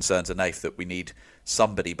echo the concerns of Nath that we need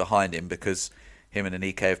somebody behind him, because him and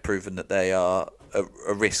Anike have proven that they are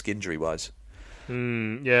a risk injury-wise.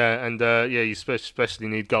 You especially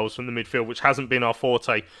need goals from the midfield, which hasn't been our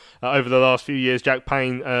forte over the last few years. Jack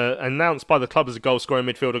Payne, announced by the club as a goal-scoring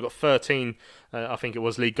midfielder, got 13, I think it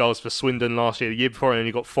was, league goals for Swindon last year. The year before he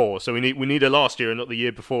only got 4, so we need a last year and not the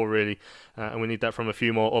year before, really, and we need that from a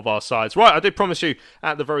few more of our sides. Right, I did promise you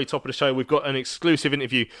at the very top of the show we've got an exclusive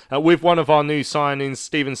interview with one of our new signings,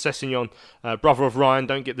 Steven Sessegnon, brother of Ryan.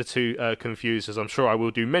 Don't get the two confused, as I'm sure I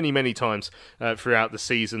will do many times throughout the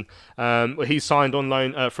season. He signed on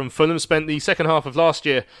loan from Fulham, spent the second half of last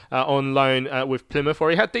year on loan with Plymouth,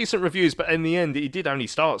 where he had decent reviews, but in the end he did only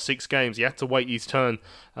start 6 games. He had to wait his turn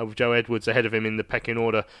with Joe Edwards ahead of him in the pecking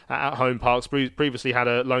order at home parks. Previously had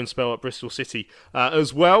a loan spell at Bristol City,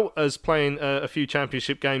 as well as playing a few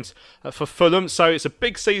championship games for Fulham. So it's a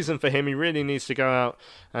big season for him. He really needs to go out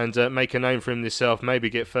and make a name for himself, maybe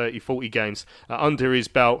get 30-40 games under his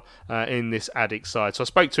belt in this Addict side. So I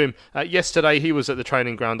spoke to him yesterday. He was at the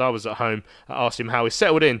training ground, I was at home. I asked him how he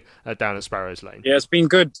settled in down at Sparrows Lane. Yeah, it's been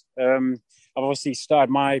good. I've obviously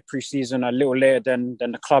started my pre-season a little later than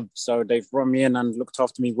the club, so they've brought me in and looked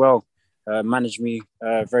after me well. managed me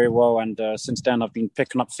very well. And since then, I've been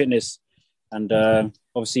picking up fitness and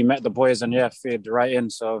obviously met the boys and fitted right in.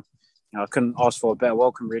 So I couldn't ask for a better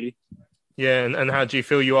welcome, really. Yeah, and how do you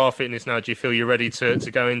feel you are fitness now? Do you feel you're ready to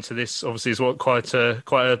go into this? Obviously, it's quite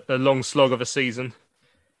a long slog of a season.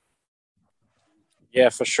 Yeah,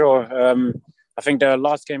 for sure. I think the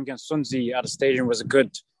last game against Swansea at the stadium was a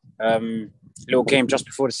good little game just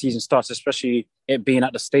before the season starts, especially it being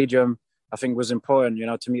at the stadium. I think was important,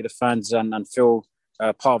 to meet the fans and feel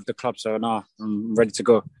part of the club. So now I'm ready to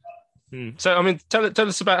go. So, I mean, tell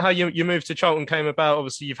us about how your move to Charlton came about.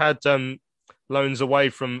 Obviously, you've had loans away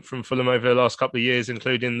from Fulham over the last couple of years,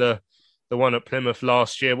 including the one at Plymouth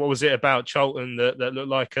last year. What was it about Charlton that looked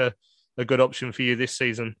like a good option for you this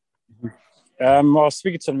season? I was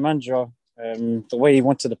speaking to the manager. The way he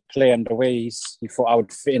wanted to play and the way he thought I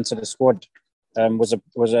would fit into the squad was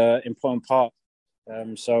a important part.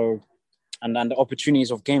 And the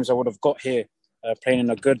opportunities of games I would have got here, playing in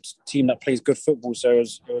a good team that plays good football. So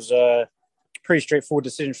it was a pretty straightforward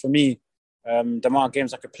decision for me. The amount of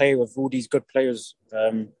games I could play with all these good players,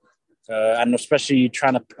 and especially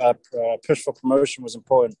trying to push for promotion was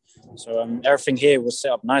important. So everything here was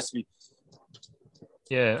set up nicely.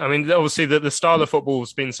 Yeah, I mean, obviously the style of football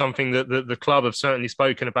has been something that the club have certainly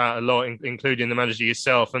spoken about a lot, including the manager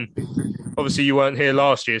yourself. And obviously you weren't here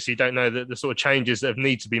last year, so you don't know the sort of changes that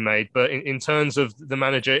need to be made. But in terms of the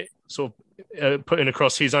manager sort of putting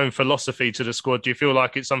across his own philosophy to the squad, do you feel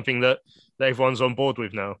like it's something that everyone's on board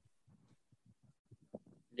with now?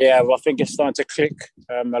 Yeah, well, I think it's starting to click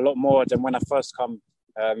a lot more than when I first come.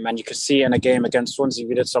 And you could see in a game against Swansea,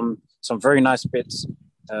 we did some very nice bits.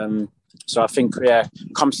 So I think,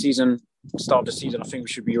 come start of the season, I think we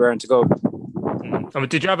should be raring to go. I mean,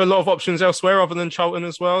 did you have a lot of options elsewhere other than Charlton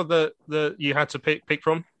as well that you had to pick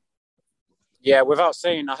from? Yeah, without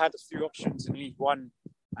saying, I had a few options in League One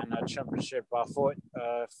and Championship. But I thought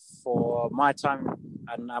for my time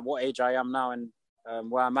and at what age I am now and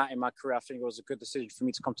where I'm at in my career, I think it was a good decision for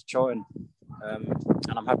me to come to Charlton.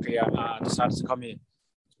 And I'm happy I decided to come here.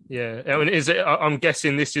 Yeah, I mean, I'm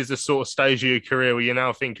guessing this is the sort of stage of your career where you're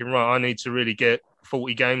now thinking, right, I need to really get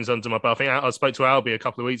 40 games under my belt. I think I spoke to Albie a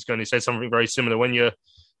couple of weeks ago and he said something very similar. When you're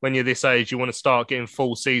this age, you want to start getting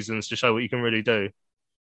full seasons to show what you can really do.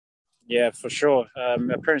 Yeah, for sure.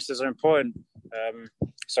 Appearances are important.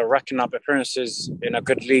 So racking up appearances in a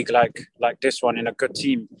good league like this one, in a good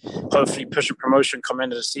team, hopefully pushing promotion come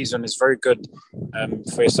end of the season is very good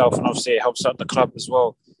for yourself. And obviously it helps out the club as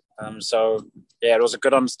well. It was a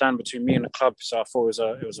good understanding between me and the club. So I thought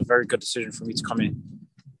it was a very good decision for me to come in.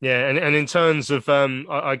 Yeah, and in terms of,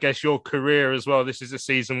 I guess, your career as well, this is a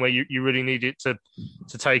season where you really need it to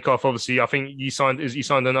take off. Obviously, I think you signed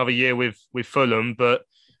another year with Fulham, but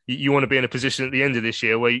you want to be in a position at the end of this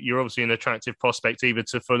year where you're obviously an attractive prospect either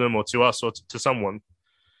to Fulham or to us or to someone.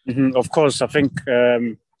 Mm-hmm. Of course, I think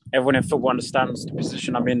everyone in football understands the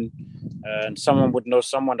position I'm in, and someone would know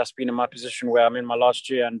someone that's been in my position where I'm in my last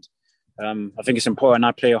year. And I think it's important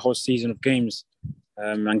I play a whole season of games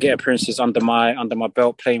and get appearances under my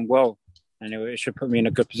belt playing well. And it should put me in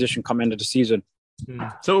a good position come end of the season.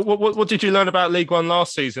 So what did you learn about League One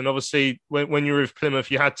last season? Obviously, when you were with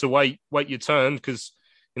Plymouth, you had to wait your turn because,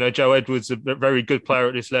 Joe Edwards, a very good player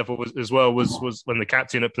at this level was when the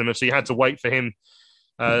captain at Plymouth. So you had to wait for him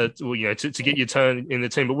to get your turn in the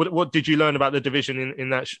team. But what did you learn about the division in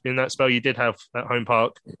that spell you did have at Home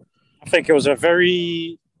Park? I think it was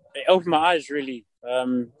it opened my eyes, really.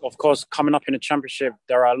 Of course, coming up in the Championship,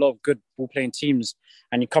 there are a lot of good ball-playing teams.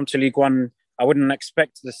 And you come to League One, I wouldn't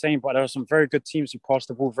expect the same, but there are some very good teams who pass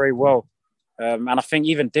the ball very well. And I think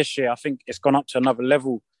even this year, I think it's gone up to another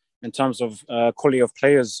level in terms of quality of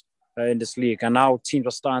players in this league. And now teams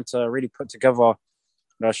are starting to really put together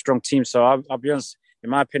a strong team. So I'll be honest, in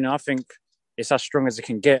my opinion, I think it's as strong as it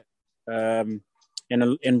can get.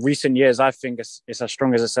 In recent years, I think it's as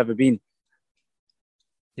strong as it's ever been.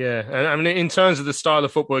 Yeah, and I mean, in terms of the style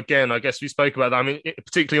of football, again, I guess we spoke about that. I mean,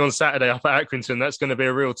 particularly on Saturday up at Accrington, that's going to be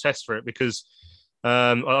a real test for it because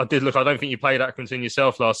I did look. I don't think you played Accrington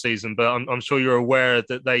yourself last season, but I'm sure you're aware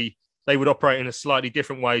that they would operate in a slightly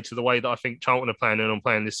different way to the way that I think Charlton are planning on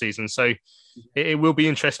playing this season. So it will be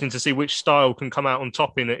interesting to see which style can come out on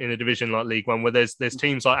top in a division like League One, where there's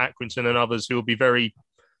teams like Accrington and others who will be very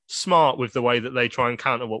smart with the way that they try and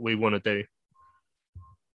counter what we want to do.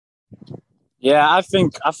 Yeah, I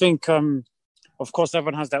think. Of course,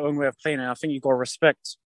 everyone has their own way of playing, and I think you've got to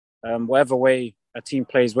respect whatever way a team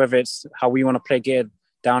plays, whether it's how we want to play, get it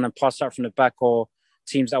down and pass out from the back, or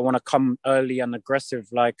teams that want to come early and aggressive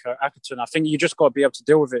like Accrington. I think you just got to be able to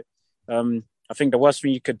deal with it. I think the worst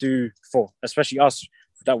thing you could do especially us,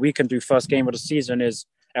 that we can do first game of the season is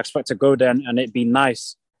expect to go there and it be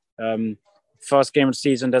nice. First game of the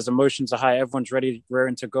season, there's emotions are high. Everyone's ready,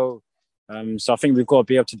 raring to go. So I think we've got to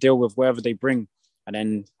be able to deal with whatever they bring. And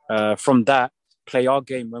then from that, play our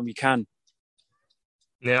game when we can.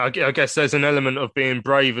 Yeah, I guess there's an element of being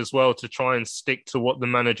brave as well to try and stick to what the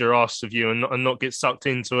manager asks of you and not get sucked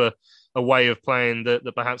into a way of playing that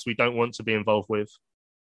perhaps we don't want to be involved with.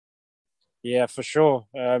 Yeah, for sure.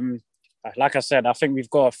 Like I said, I think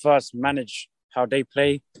we've got to first manage how they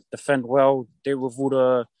play, defend well, deal with all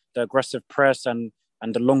the aggressive press and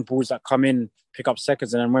the long balls that come in, pick up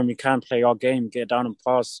seconds, and then when we can play our game, get down and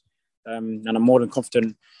pass. And I'm more than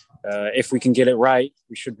confident if we can get it right,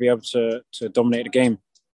 we should be able to dominate the game.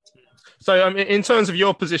 So, in terms of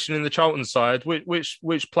your position in the Charlton side,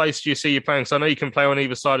 which place do you see you playing? Because I know you can play on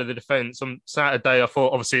either side of the defence. On Saturday, I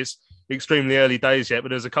thought obviously it's extremely early days yet, but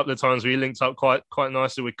there's a couple of times where you linked up quite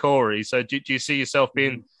nicely with Corey. So, do you see yourself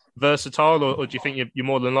being versatile, or do you think you're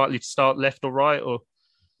more than likely to start left or right? Or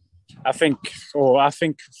I think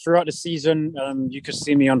throughout the season, you could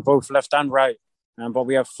see me on both left and right. But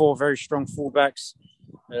we have 4 very strong fullbacks.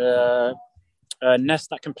 Nest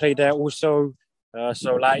that can play there also.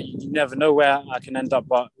 So you never know where I can end up.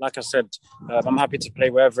 But like I said, I'm happy to play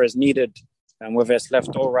wherever is needed, and whether it's left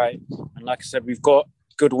or right. And like I said, we've got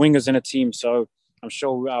good wingers in the team, so I'm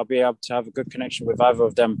sure I'll be able to have a good connection with either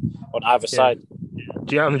of them on either side.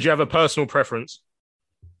 Do you have a personal preference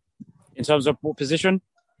in terms of what position?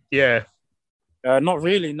 Yeah. Not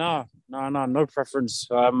really. No, preference.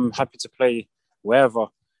 I'm happy to play wherever.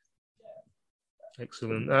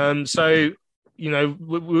 Excellent. So,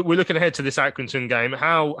 we're looking ahead to this Accrington game.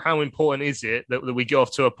 How important is it that we get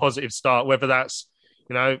off to a positive start, whether that's,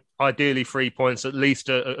 ideally 3 points, at least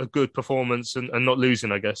a good performance and not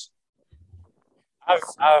losing, I guess?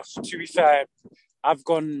 To be fair, I've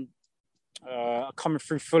gone coming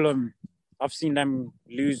through Fulham. I've seen them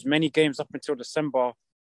lose many games up until December,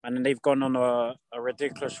 and then they've gone on a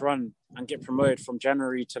ridiculous run and get promoted from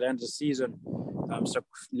January to the end of the season. So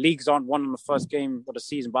leagues aren't won on the first game of the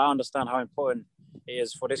season, but I understand how important it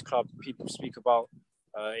is for this club. People speak about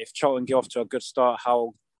if Charlton get off to a good start,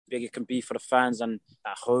 how big it can be for the fans and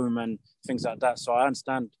at home and things like that. So I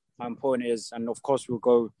understand how important it is. And of course, we'll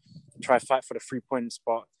go try fight for the 3 points.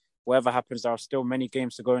 But whatever happens, there are still many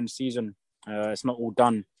games to go in the season. It's not all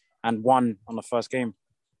done and won on the first game.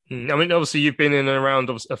 I mean, obviously, you've been in and around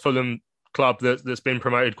a Fulham club that's been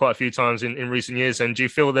promoted quite a few times in recent years. And do you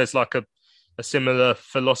feel there's like a similar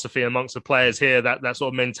philosophy amongst the players here, that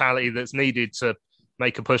sort of mentality that's needed to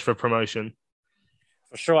make a push for promotion?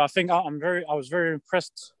 For sure. I think I was very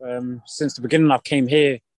impressed since the beginning I came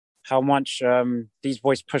here, how much these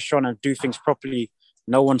boys push on and do things properly.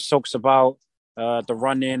 No one sulks about the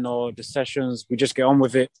run-in or the sessions. We just get on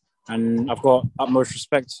with it. And I've got utmost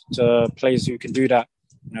respect to players who can do that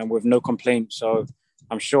with no complaint. So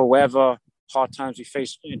I'm sure whatever hard times we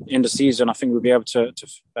face in the season, I think we'll be able to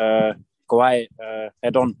go at it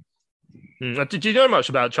head on. Did you know much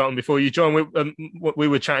about Charlton before you joined? We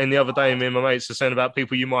were chatting the other day, me and my mates were saying about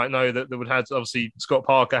people you might know that would have. Obviously, Scott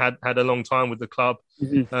Parker had a long time with the club.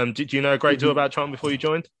 Mm-hmm. Did you know a great deal about Charlton before you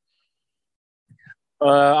joined?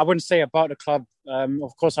 I wouldn't say about the club.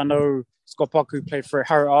 Of course, I know Scott Parker, who played for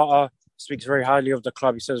Harry Arter, speaks very highly of the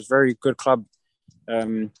club. He says very good club.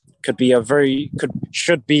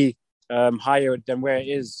 Should be higher than where it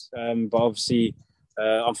is. But obviously,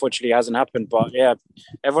 unfortunately, it hasn't happened. But yeah,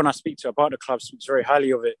 everyone I speak to about the club speaks very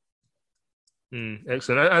highly of it.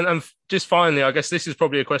 Excellent. And just finally, I guess this is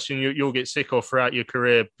probably a question you'll get sick of throughout your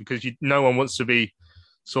career, because no one wants to be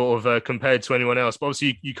sort of compared to anyone else. But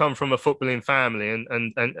obviously, you come from a footballing family,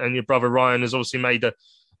 and your brother Ryan has obviously made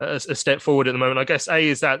a step forward at the moment. I guess A,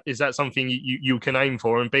 is that something you can aim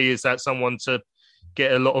for, and B, is that someone to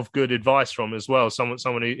get a lot of good advice from as well? Someone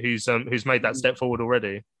who's made that step forward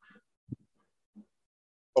already.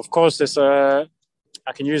 Of course, it's I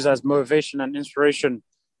can use it as motivation and inspiration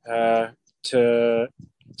to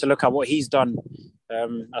look at what he's done.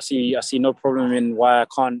 I see no problem in why I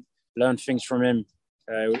can't learn things from him.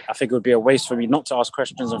 I think it would be a waste for me not to ask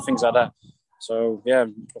questions and things like that. So yeah,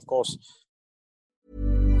 of course.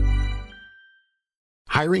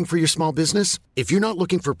 Hiring for your small business? If you're not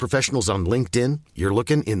looking for professionals on LinkedIn, you're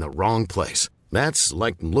looking in the wrong place. That's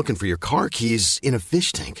like looking for your car keys in a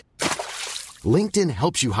fish tank. LinkedIn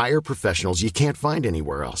helps you hire professionals you can't find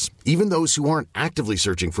anywhere else, even those who aren't actively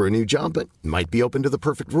searching for a new job but might be open to the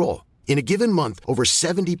perfect role. In a given month, over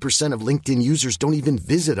 70% of LinkedIn users don't even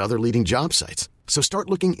visit other leading job sites. So start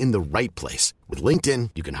looking in the right place. With LinkedIn,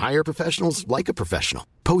 you can hire professionals like a professional.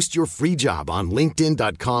 Post your free job on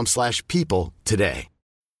linkedin.com/people today.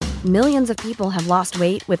 Millions of people have lost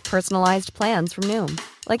weight with personalized plans from Noom.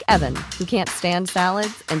 Like Evan, who can't stand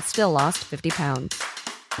salads and still lost 50 pounds.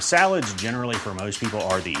 Salads generally for most people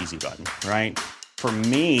are the easy button, right? For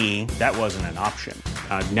me, that wasn't an option.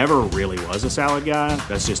 I never really was a salad guy.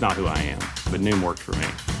 That's just not who I am. But Noom worked for me.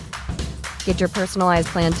 Get your personalized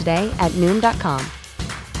plan today at Noom.com.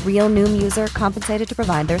 Real Noom user compensated to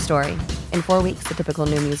provide their story. In 4 weeks, the typical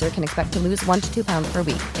Noom user can expect to lose 1 to 2 pounds per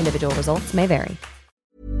week. Individual results may vary.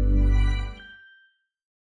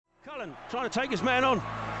 Cullen trying to take his man on.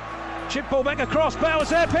 Chip ball back across. Bowers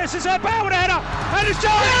there. Pearce is there. Bauer with a header. And it's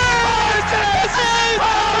Jones. Oh, it's in!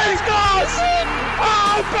 Oh, he scores!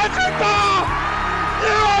 Oh, Patrick Barr!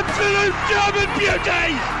 You absolute German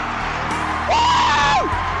beauty! Wow!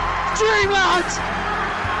 Dreamland!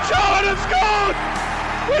 Charlton have scored!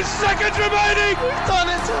 With seconds remaining! We've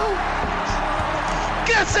done it all!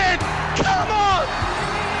 Get in! Come on!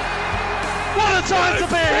 What a time to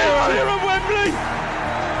be a hero here at Wembley!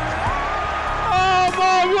 Oh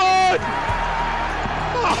my word!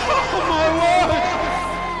 Oh my word!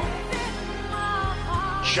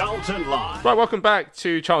 Charlton Live. Right, welcome back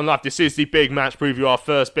to Charlton Live. This is the big match preview, our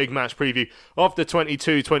first big match preview of the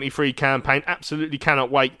 22-23 campaign. Absolutely cannot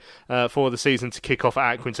wait for the season to kick off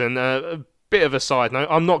at Accrington. A bit of a side note,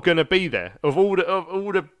 I'm not going to be there. Of all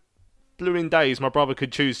the bluing days my brother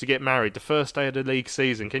could choose to get married, the first day of the league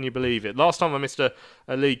season, can you believe it? Last time I missed a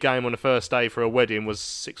league game on the first day for a wedding was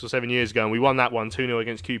 6 or 7 years ago, and we won that one 2-0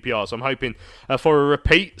 against QPR, so I'm hoping for a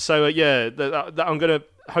repeat. So I'm going to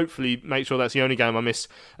hopefully make sure that's the only game I miss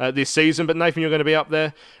this season. But Nathan, you're going to be up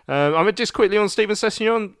there. I'm just quickly on Steven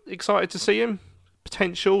Sessegnon, excited to see him.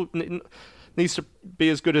 Potential, needs to be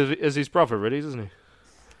as good as his brother, really, doesn't he?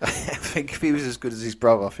 I think if he was as good as his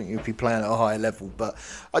brother, I think he'd be playing at a higher level. But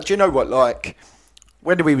do you know what? Like,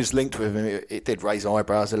 when we was linked with him, it did raise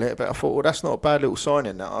eyebrows a little bit. I thought, well, that's not a bad little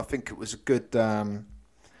signing. I think it was a good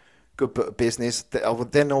bit of business.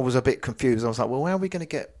 Then I was a bit confused. I was like, well, how are we going to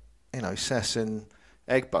get, Sess and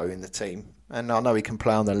Egbo in the team? And I know he can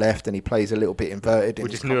play on the left, and he plays a little bit inverted. We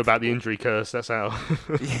just knew about the injury curse. That's how.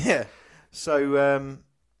 Yeah. So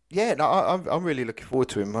I'm really looking forward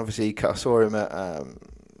to him. Obviously, I saw him at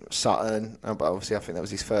Sutton, but obviously I think that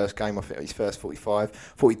was his first game. I think his first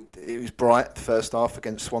 45. It was bright first half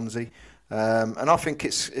against Swansea, and I think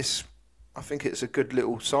it's a good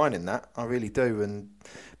little signing, that I really do, and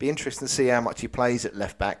be interesting to see how much he plays at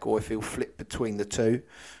left back, or if he'll flip between the two.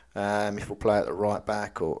 If we'll play at the right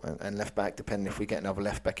back and left back, depending if we get another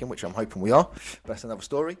left back in, which I'm hoping we are. But that's another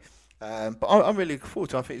story. But I'm really looking forward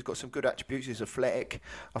to it. I think he's got some good attributes. He's athletic.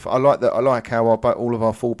 I like that. I like how all of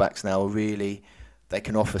our fullbacks now are really. They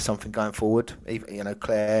can offer something going forward.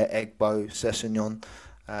 Claire, Egbo, Sessegnon,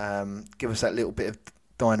 give us that little bit of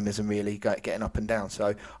dynamism, really, getting up and down.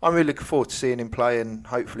 So I'm really looking forward to seeing him play, and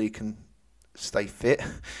hopefully he can stay fit.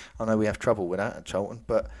 I know we have trouble with that at Charlton,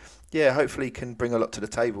 but yeah, hopefully he can bring a lot to the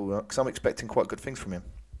table, because I'm expecting quite good things from him.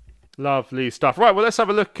 Lovely stuff. Right, well, let's have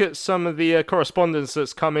a look at some of the correspondence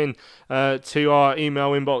that's come in to our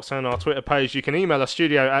email inbox and our Twitter page. You can email us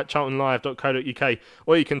studio@charltonlive.co.uk,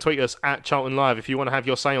 or you can tweet us @CharltonLive if you want to have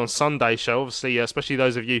your say on Sunday's show. Obviously, especially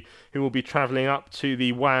those of you who will be travelling up to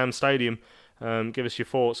the Wham Stadium. Give us your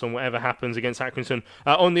thoughts on whatever happens against Accrington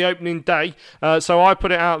on the opening day. So I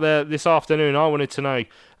put it out there this afternoon. I wanted to know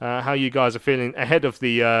how you guys are feeling ahead of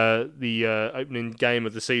the opening game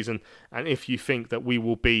of the season, and if you think that we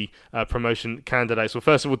will be promotion candidates. Well,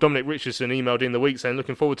 first of all, Dominic Richardson emailed in the week saying,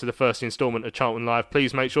 looking forward to the first instalment of Charlton Live.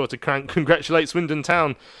 Please make sure to congratulate Swindon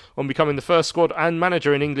Town on becoming the first squad and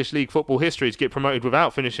manager in English League football history to get promoted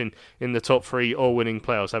without finishing in the top three or winning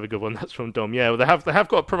playoffs. Have a good one. That's from Dom. Yeah, well, they have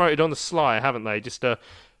got promoted on the sly, haven't they? Just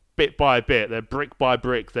bit by bit, they're brick by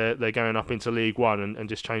brick, they're going up into League One and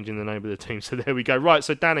just changing the name of the team. So there we go. Right,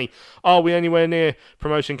 so Danny, are we anywhere near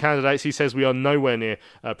promotion candidates? He says we are nowhere near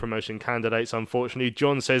promotion candidates, unfortunately.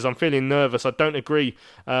 John says, I'm feeling nervous. I don't agree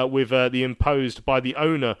with the imposed by the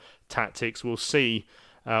owner tactics. We'll see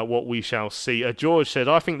what we shall see. George said,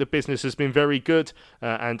 I think the business has been very good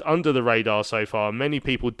and under the radar so far. Many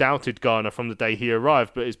people doubted Garner from the day he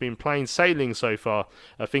arrived, but it's been plain sailing so far.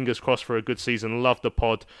 Fingers crossed for a good season. Love the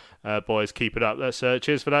pod. Boys, keep it up. That's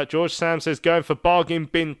cheers for that, George. Sam says, going for bargain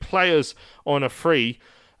bin players on a free.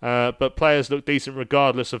 But players look decent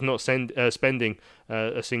regardless of not spending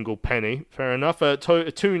a single penny. Fair enough.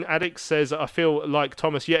 Toon Addict says, I feel like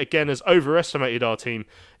Thomas yet again has overestimated our team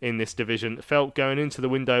in this division. Felt going into the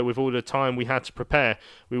window with all the time we had to prepare,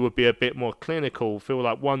 we would be a bit more clinical. Feel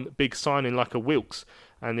like one big signing like a Wilkes,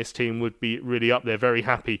 and this team would be really up there. Very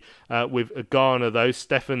happy with Garner though.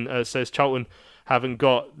 Stefan says Charlton haven't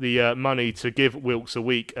got the money to give Wilkes a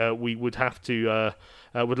week. We would have to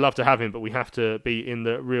Would love to have him, but we have to be in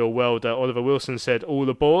the real world. Oliver Wilson said, all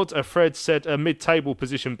aboard. Fred said, a mid-table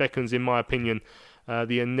position beckons, in my opinion.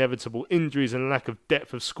 The inevitable injuries and lack of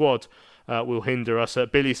depth of squad will hinder us.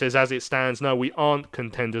 Billy says, as it stands, no, we aren't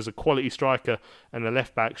contenders. A quality striker and a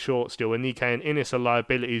left-back short still. Anike and Innes are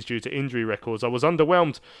liabilities due to injury records. I was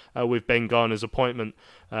underwhelmed with Ben Garner's appointment,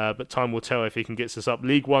 but time will tell if he can get us up.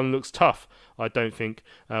 League One looks tough. I don't think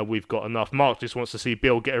we've got enough. Mark just wants to see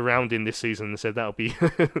Bill get around in this season and said that'll be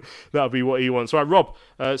that'll be what he wants. Right, Rob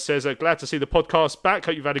says, glad to see the podcast back.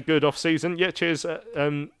 Hope you've had a good off-season. Yeah, cheers.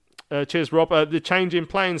 Cheers, Rob. The change in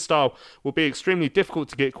playing style will be extremely difficult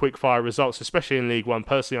to get quick-fire results, especially in League One.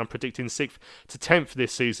 Personally, I'm predicting 6th to 10th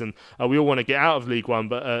this season. We all want to get out of League One,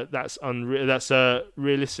 but that's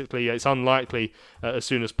realistically, it's unlikely as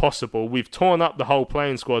soon as possible. We've torn up the whole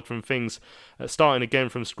playing squad from things starting again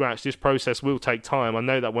from scratch. This process will take time. I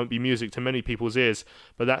know that won't be music to many people's ears,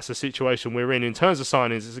 but that's the situation we're in. In terms of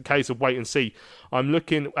signings, it's a case of wait and see. I'm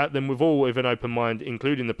looking at them with an open mind,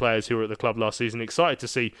 including the players who were at the club last season. Excited to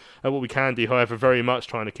see what we can do, however, very much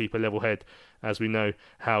trying to keep a level head as we know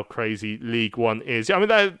how crazy League One is. I mean,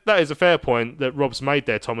 that is a fair point that Rob's made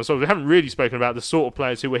there, Thomas. So we haven't really spoken about the sort of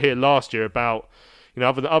players who were here last year, about, you know,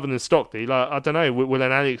 other than Stockley. Like, I don't know, will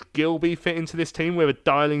an Alex Gilby fit into this team? Will a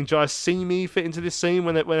Darling Jaisimi fit into this team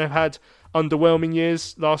when they've had underwhelming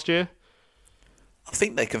years last year? I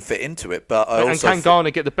think they can fit into it, but can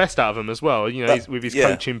Garner get the best out of them as well? You know, with his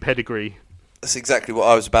coaching pedigree. That's exactly what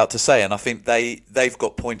I was about to say, and I think they've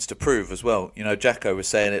got points to prove as well. You know, Jacko was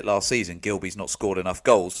saying it last season. Gilby's not scored enough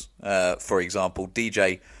goals, for example.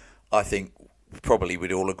 DJ, I think probably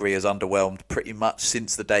we'd all agree, has underwhelmed pretty much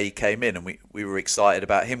since the day he came in, and we were excited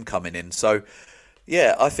about him coming in. So,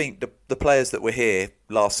 yeah, I think the players that were here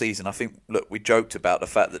last season, I think, look, we joked about the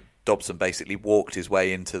fact that Dobson basically walked his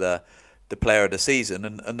way into the player of the season,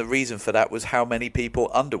 and the reason for that was how many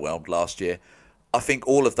people underwhelmed last year. I think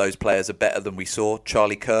all of those players are better than we saw.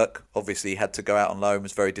 Charlie Kirk obviously had to go out on loan,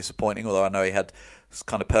 was very disappointing, although I know he had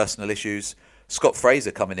kind of personal issues. Scott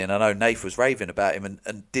Fraser coming in, I know Nath was raving about him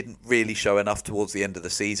and didn't really show enough towards the end of the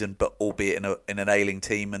season, but albeit in an ailing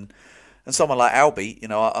team. And someone like Albie, you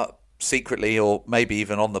know, I secretly, or maybe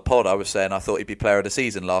even on the pod, I was saying I thought he'd be player of the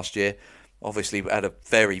season last year. Obviously had a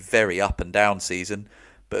very, very up and down season,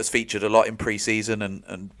 but has featured a lot in pre-season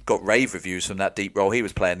and got rave reviews from that deep role he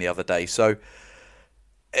was playing the other day. So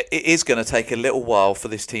it is going to take a little while for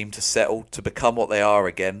this team to settle, to become what they are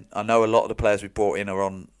again. I know a lot of the players we brought in are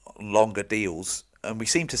on longer deals, and we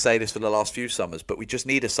seem to say this for the last few summers, but we just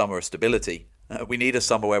need a summer of stability. We need a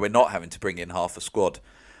summer where we're not having to bring in half a squad.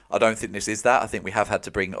 I don't think this is that. I think we have had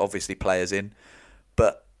to bring, obviously, players in,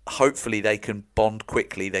 but hopefully they can bond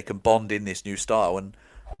quickly. They can bond in this new style, and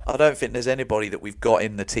I don't think there's anybody that we've got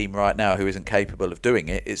in the team right now who isn't capable of doing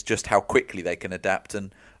it. It's just how quickly they can adapt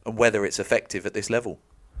and whether it's effective at this level.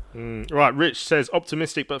 Right, Rich says,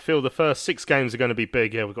 optimistic but feel the first 6 games are going to be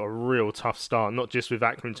big. Yeah, we've got a real tough start, not just with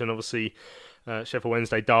Accrington, obviously, Sheffield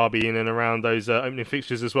Wednesday, Derby in and around those opening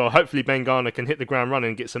fixtures as well. Hopefully Ben Garner can hit the ground running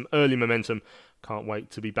and get some early momentum. Can't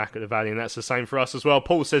wait to be back at the Valley, and that's the same for us as well.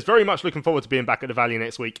 Paul says, very much looking forward to being back at the Valley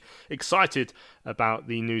next week. Excited about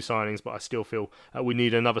the new signings, but I still feel we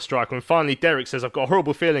need another striker. And finally, Derek says, I've got a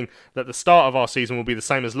horrible feeling that the start of our season will be the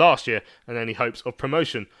same as last year, and any hopes of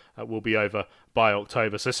promotion will be over by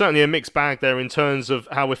October. So certainly a mixed bag there in terms of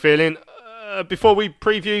how we're feeling. Before we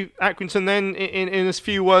preview Accrington then, in as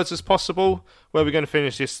few words as possible, where are we going to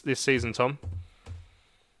finish this season, Tom?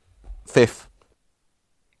 5th.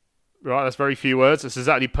 Right, that's very few words. That's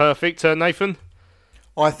exactly perfect. Nathan?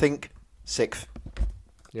 I think 6th.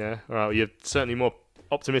 Yeah, well, you're certainly more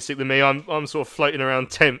optimistic than me. I'm sort of floating around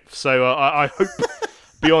 10th, so I hope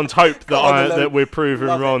beyond hope that we're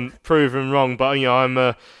proven wrong. But you know,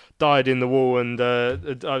 I'm dyed in the wool, and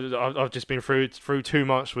I've just been through too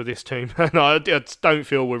much with this team, and I don't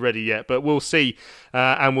feel we're ready yet. But we'll see,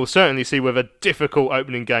 and we'll certainly see with a difficult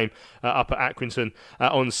opening game up at Accrington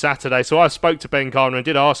on Saturday. So I spoke to Ben Garner and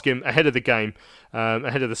did ask him ahead of the game,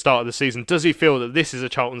 ahead of the start of the season, does he feel that this is a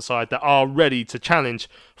Charlton side that are ready to challenge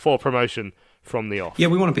for promotion from the off? Yeah,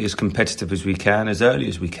 we want to be as competitive as we can, as early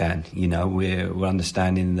as we can. You know, we're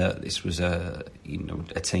understanding that this was a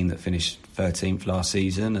team that finished 13th last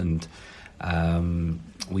season, and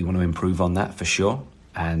we want to improve on that for sure.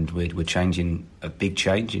 And we're changing, a big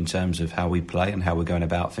change in terms of how we play and how we're going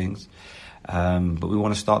about things. But we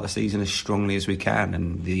want to start the season as strongly as we can,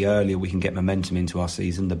 and the earlier we can get momentum into our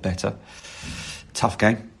season, the better. Tough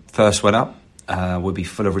game, first one up. We'll be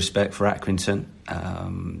full of respect for Accrington.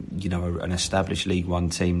 An established League One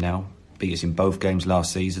team now. Beat us in both games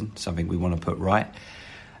last season, something we want to put right.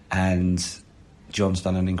 And John's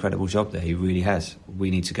done an incredible job there. He really has.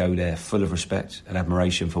 We need to go there full of respect and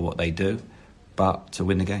admiration for what they do, but to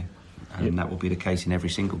win the game. And that will be the case in every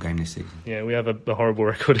single game this season. Yeah, we have a horrible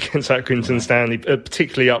record against Accrington Stanley,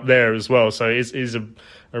 particularly up there as well. So it is a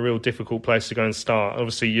real difficult place to go and start.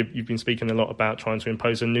 Obviously, you've been speaking a lot about trying to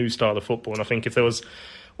impose a new style of football. And I think if there was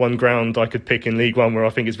one ground I could pick in League One where I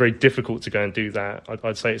think it's very difficult to go and do that,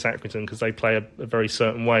 I'd say it's Accrington, because they play a very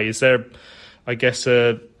certain way. Is there, I guess,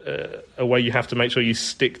 a way you have to make sure you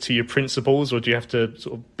stick to your principles, or do you have to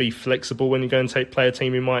sort of be flexible when you go and play a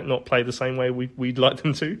team who might not play the same way we'd like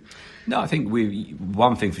them to? No, I think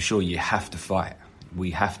one thing for sure, you have to fight. We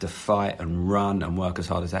have to fight and run and work as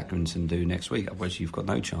hard as Accrington do next week, otherwise you've got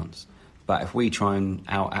no chance. But if we try and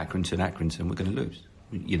out Accrington, we're going to lose.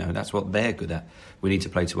 You know, that's what they're good at. We need to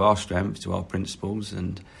play to our strengths, to our principles,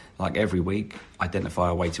 and like every week, identify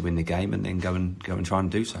a way to win the game and then go and try and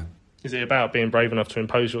do so. Is it about being brave enough to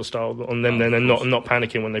impose your style on them then, and not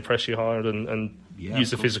panicking when they press you hard and use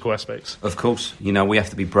the physical aspects? Of course. You know, we have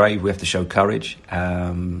to be brave, we have to show courage,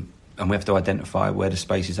 and we have to identify where the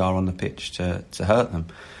spaces are on the pitch to hurt them.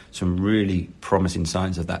 Some really promising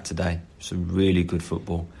signs of that today. Some really good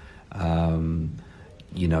football.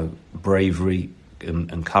 You know, bravery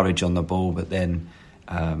and courage on the ball, but then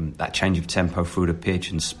that change of tempo through the pitch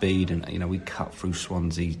and speed. And, you know, we cut through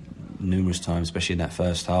Swansea numerous times, especially in that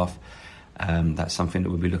first half. That's something that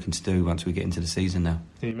we'll be looking to do once we get into the season now.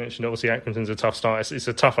 You mentioned obviously Accrington's a tough start. It's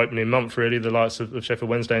a tough opening month, really, the likes of Sheffield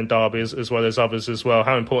Wednesday and Derby as well as others as well.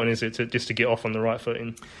 How important is it to get off on the right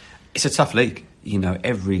footing? It's a tough league. You know,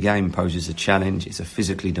 every game poses a challenge. It's a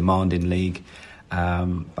physically demanding league. But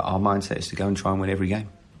our mindset is to go and try and win every game.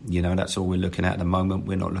 You know, that's all we're looking at the moment.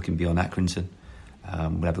 We're not looking beyond Accrington.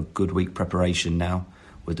 We'll have a good week preparation now.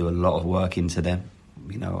 We'll do a lot of work into them.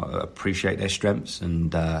 You know, appreciate their strengths and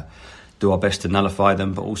do our best to nullify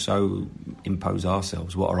them, but also impose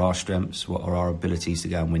ourselves. What are our strengths? What are our abilities to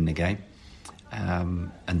go and win the game?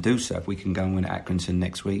 And do so. If we can go and win at Accrington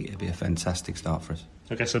next week, it'd be a fantastic start for us.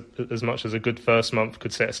 I guess as much as a good first month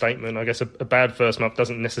could set a statement, I guess a bad first month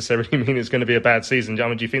doesn't necessarily mean it's going to be a bad season. I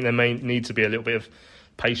mean, do you think there may need to be a little bit of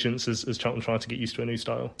patience as Charlton try to get used to a new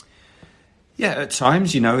style? Yeah, at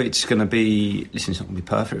times, you know, it's not going to be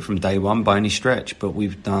perfect from day one by any stretch, but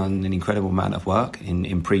we've done an incredible amount of work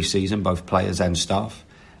in pre-season, both players and staff.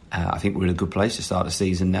 I think we're in a good place to start the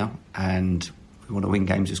season now, and we want to win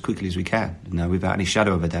games as quickly as we can, you know, without any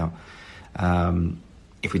shadow of a doubt.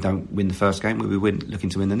 If we don't win the first game, we'll be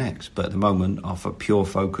looking to win the next. But at the moment, our pure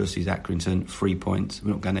focus is Accrington, 3 points.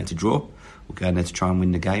 We're not going there to draw. We're going there to try and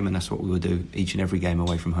win the game, and that's what we will do each and every game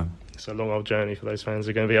away from home. It's a long old journey for those fans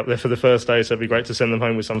who are going to be up there for the first day, so it'd be great to send them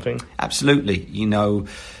home with something. Absolutely. You know,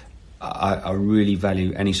 I really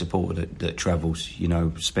value any supporter that travels. You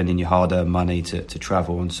know, spending your hard-earned money to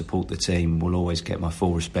travel and support the team will always get my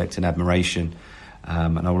full respect and admiration.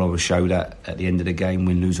 And I will always show that at the end of the game,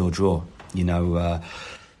 win, lose or draw. You know,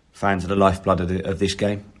 fans are the lifeblood of this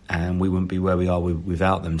game, and we wouldn't be where we are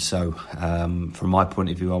without them. So from my point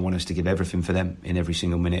of view, I want us to give everything for them in every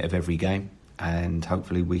single minute of every game. And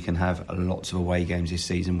hopefully we can have lots of away games this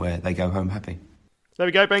season where they go home happy. There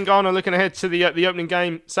we go, Ben Garner looking ahead to the opening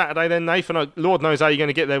game Saturday then, Nathan. Lord knows how you're going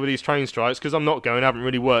to get there with these train strikes, because I'm not going. I haven't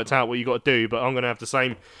really worked out what you've got to do, but I'm going to have the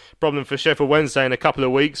same problem for Sheffield Wednesday in a couple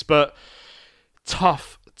of weeks. But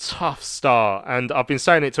tough start, and I've been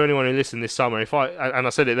saying it to anyone who listened this summer. I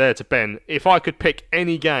said it there to Ben, if I could pick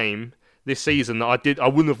any game this season that I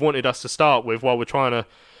wouldn't have wanted us to start with while we're trying to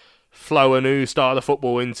flow a new style of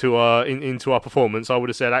football into our performance, I would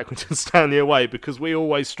have said Accrington Stanley away, because we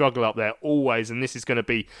always struggle up there, always, and this is going to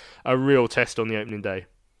be a real test on the opening day.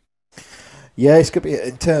 Yeah, it's going to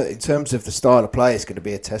be in terms of the style of play, it's going to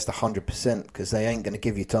be a test 100%, because they ain't going to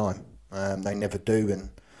give you time. They never do, and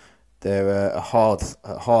they're a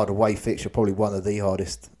hard away fixture, probably one of the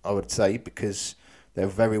hardest, I would say, because they're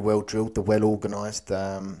very well drilled, they're well organised.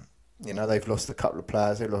 You know, they've lost a couple of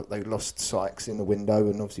players. They lost Sykes in the window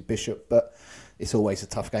and obviously Bishop, but it's always a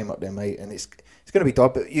tough game up there, mate. And it's going to be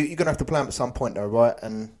tight, but you're going to have to play them at some point, though, right?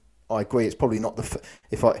 And I agree, it's probably not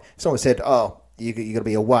if someone said, "Oh, you're going to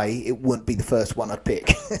be away," it wouldn't be the first one I'd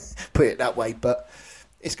pick. Put it that way, but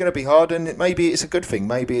it's going to be hard, and maybe it's a good thing.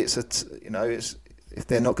 Maybe it's if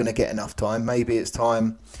they're not going to get enough time, maybe it's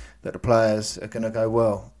time that the players are going to go,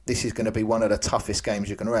 well, this is going to be one of the toughest games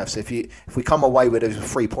you're going to have. So if we come away with those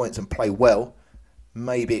 3 points and play well,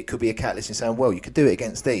 maybe it could be a catalyst in saying, well, you could do it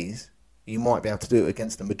against these. You might be able to do it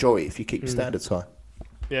against the majority if you keep your standards high.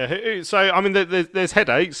 Yeah, so, I mean, there's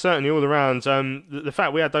headaches, certainly all around. The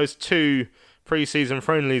fact we had those two pre-season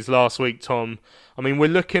friendlies last week, Tom. I mean, we're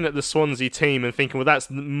looking at the Swansea team and thinking, well, that's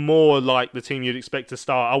more like the team you'd expect to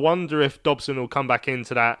start. I wonder if Dobson will come back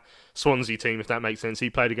into that Swansea team, if that makes sense. He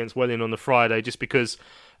played against Welling on the Friday, just because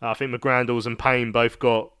I think McGrandles and Payne both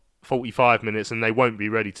got 45 minutes and they won't be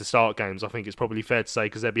ready to start games. I think it's probably fair to say,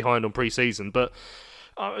 because they're behind on pre-season. But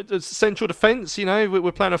central defence,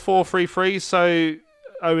 we're playing a 4-3-3, so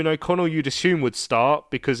Owen O'Connell you'd assume would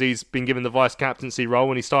start because he's been given the vice-captaincy role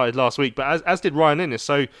when he started last week, but as did Ryan Innes.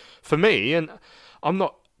 So for me, and I'm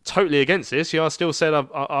not totally against this, I still said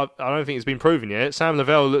I don't think it's been proven yet, Sam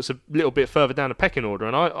Lavelle looks a little bit further down the pecking order,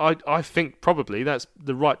 and I think probably that's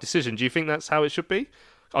the right decision. Do you think that's how it should be?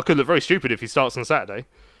 I could look very stupid if he starts on Saturday.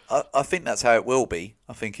 I think that's how it will be.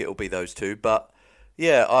 I think it'll be those two. But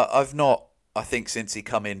yeah, I've not, I think since he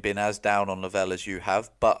come in, been as down on Lavelle as you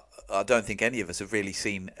have, but I don't think any of us have really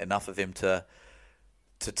seen enough of him to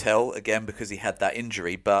tell, again, because he had that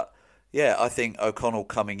injury. But yeah, I think O'Connell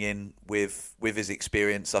coming in with his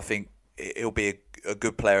experience, I think he'll be a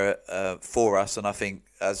good player for us. And I think,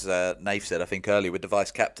 as Naif said, I think earlier with the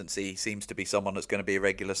vice-captaincy, he seems to be someone that's going to be a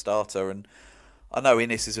regular starter. And I know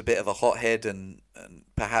Innes is a bit of a hothead and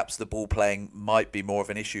perhaps the ball playing might be more of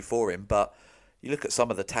an issue for him, but you look at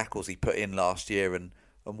some of the tackles he put in last year and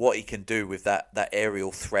what he can do with that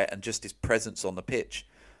aerial threat and just his presence on the pitch.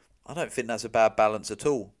 I don't think that's a bad balance at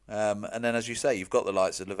all. And then, as you say, you've got the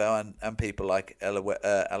likes of Lavelle and people like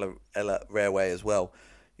Ella Railway as well.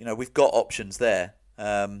 We've got options there.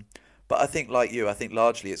 But I think, like you, I think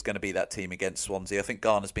largely it's going to be that team against Swansea. I think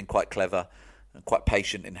Garner's been quite clever and quite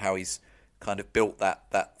patient in how he's kind of built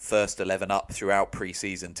that first 11 up throughout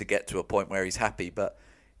pre-season to get to a point where he's happy. But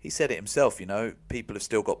he said it himself, people have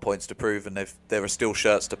still got points to prove and there are still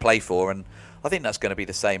shirts to play for. And I think that's going to be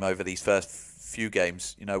the same over these first few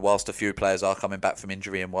games, whilst a few players are coming back from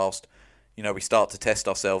injury and whilst, we start to test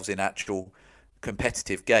ourselves in actual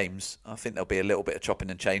competitive games. I think there'll be a little bit of chopping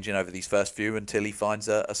and changing over these first few until he finds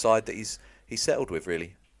a side that he's settled with,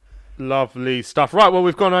 really. Lovely stuff. Right, well,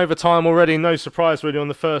 we've gone over time already. No surprise, really, on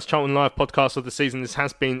the first Charlton Live podcast of the season. This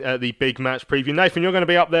has been the big match preview. Nathan, you're going to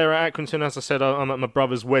be up there at Accrington. As I said, I'm at my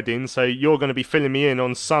brother's wedding, so you're going to be filling me in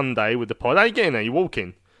on Sunday with the pod. How are you getting there? You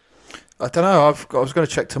walking? I don't know. I was going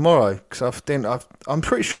to check tomorrow because I'm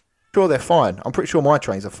pretty sure they're fine. I'm pretty sure my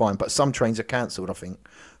trains are fine, but some trains are cancelled, I think.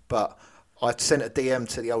 But I sent a DM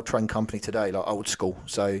to the old train company today, like old school,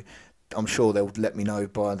 so I'm sure they'll let me know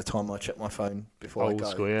by the time I check my phone before I go.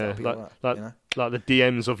 Old school, yeah. Right, like the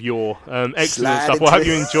DMs of your excellent stuff. Well, I hope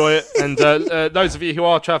you enjoy it. And those of you who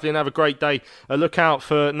are travelling, have a great day. Look out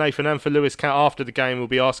for Nathan and for Lewis Cat after the game. We'll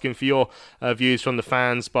be asking for your views from the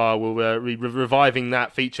fans bar. We'll be reviving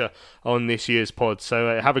that feature on this year's pod.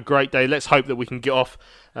 So have a great day. Let's hope that we can get off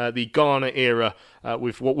the Garner era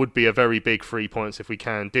with what would be a very big 3 points if we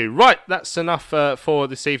can do. Right, that's enough for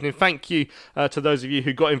this evening. Thank you to those of you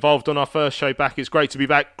who got involved on our first show back. It's great to be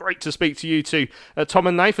back. Great to speak to you too. Tom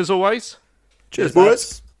and Nath, as always. Cheers,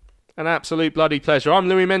 boys. An absolute bloody pleasure. I'm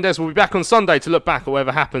Louis Mendes. We'll be back on Sunday to look back at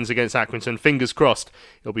whatever happens against Accrington. Fingers crossed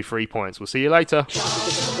it'll be 3 points. We'll see you later.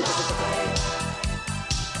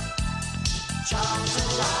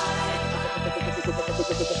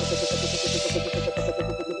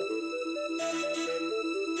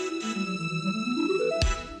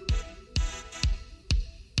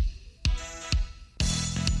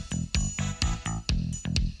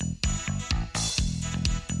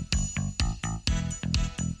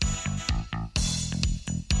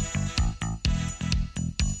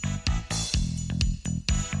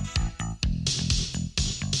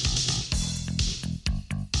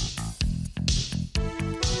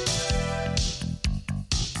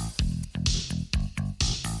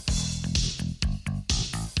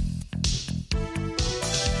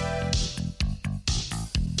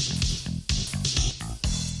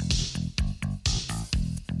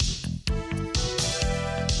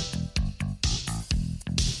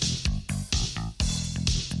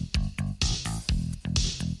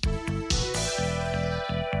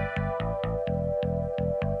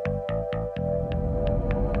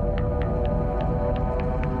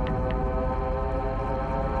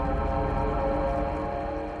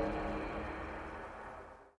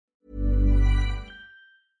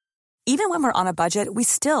 Even when we're on a budget, we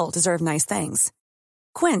still deserve nice things.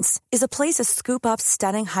 Quince is a place to scoop up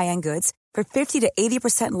stunning high-end goods for 50 to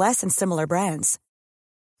 80% less than similar brands.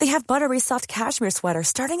 They have buttery soft cashmere sweaters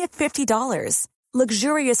starting at $50,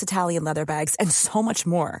 luxurious Italian leather bags, and so much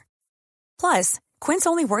more. Plus, Quince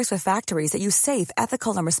only works with factories that use safe,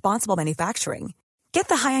 ethical, and responsible manufacturing. Get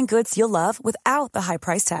the high-end goods you'll love without the high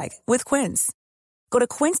price tag with Quince. Go to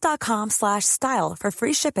quince.com/style for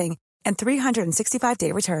free shipping and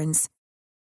 365-day returns.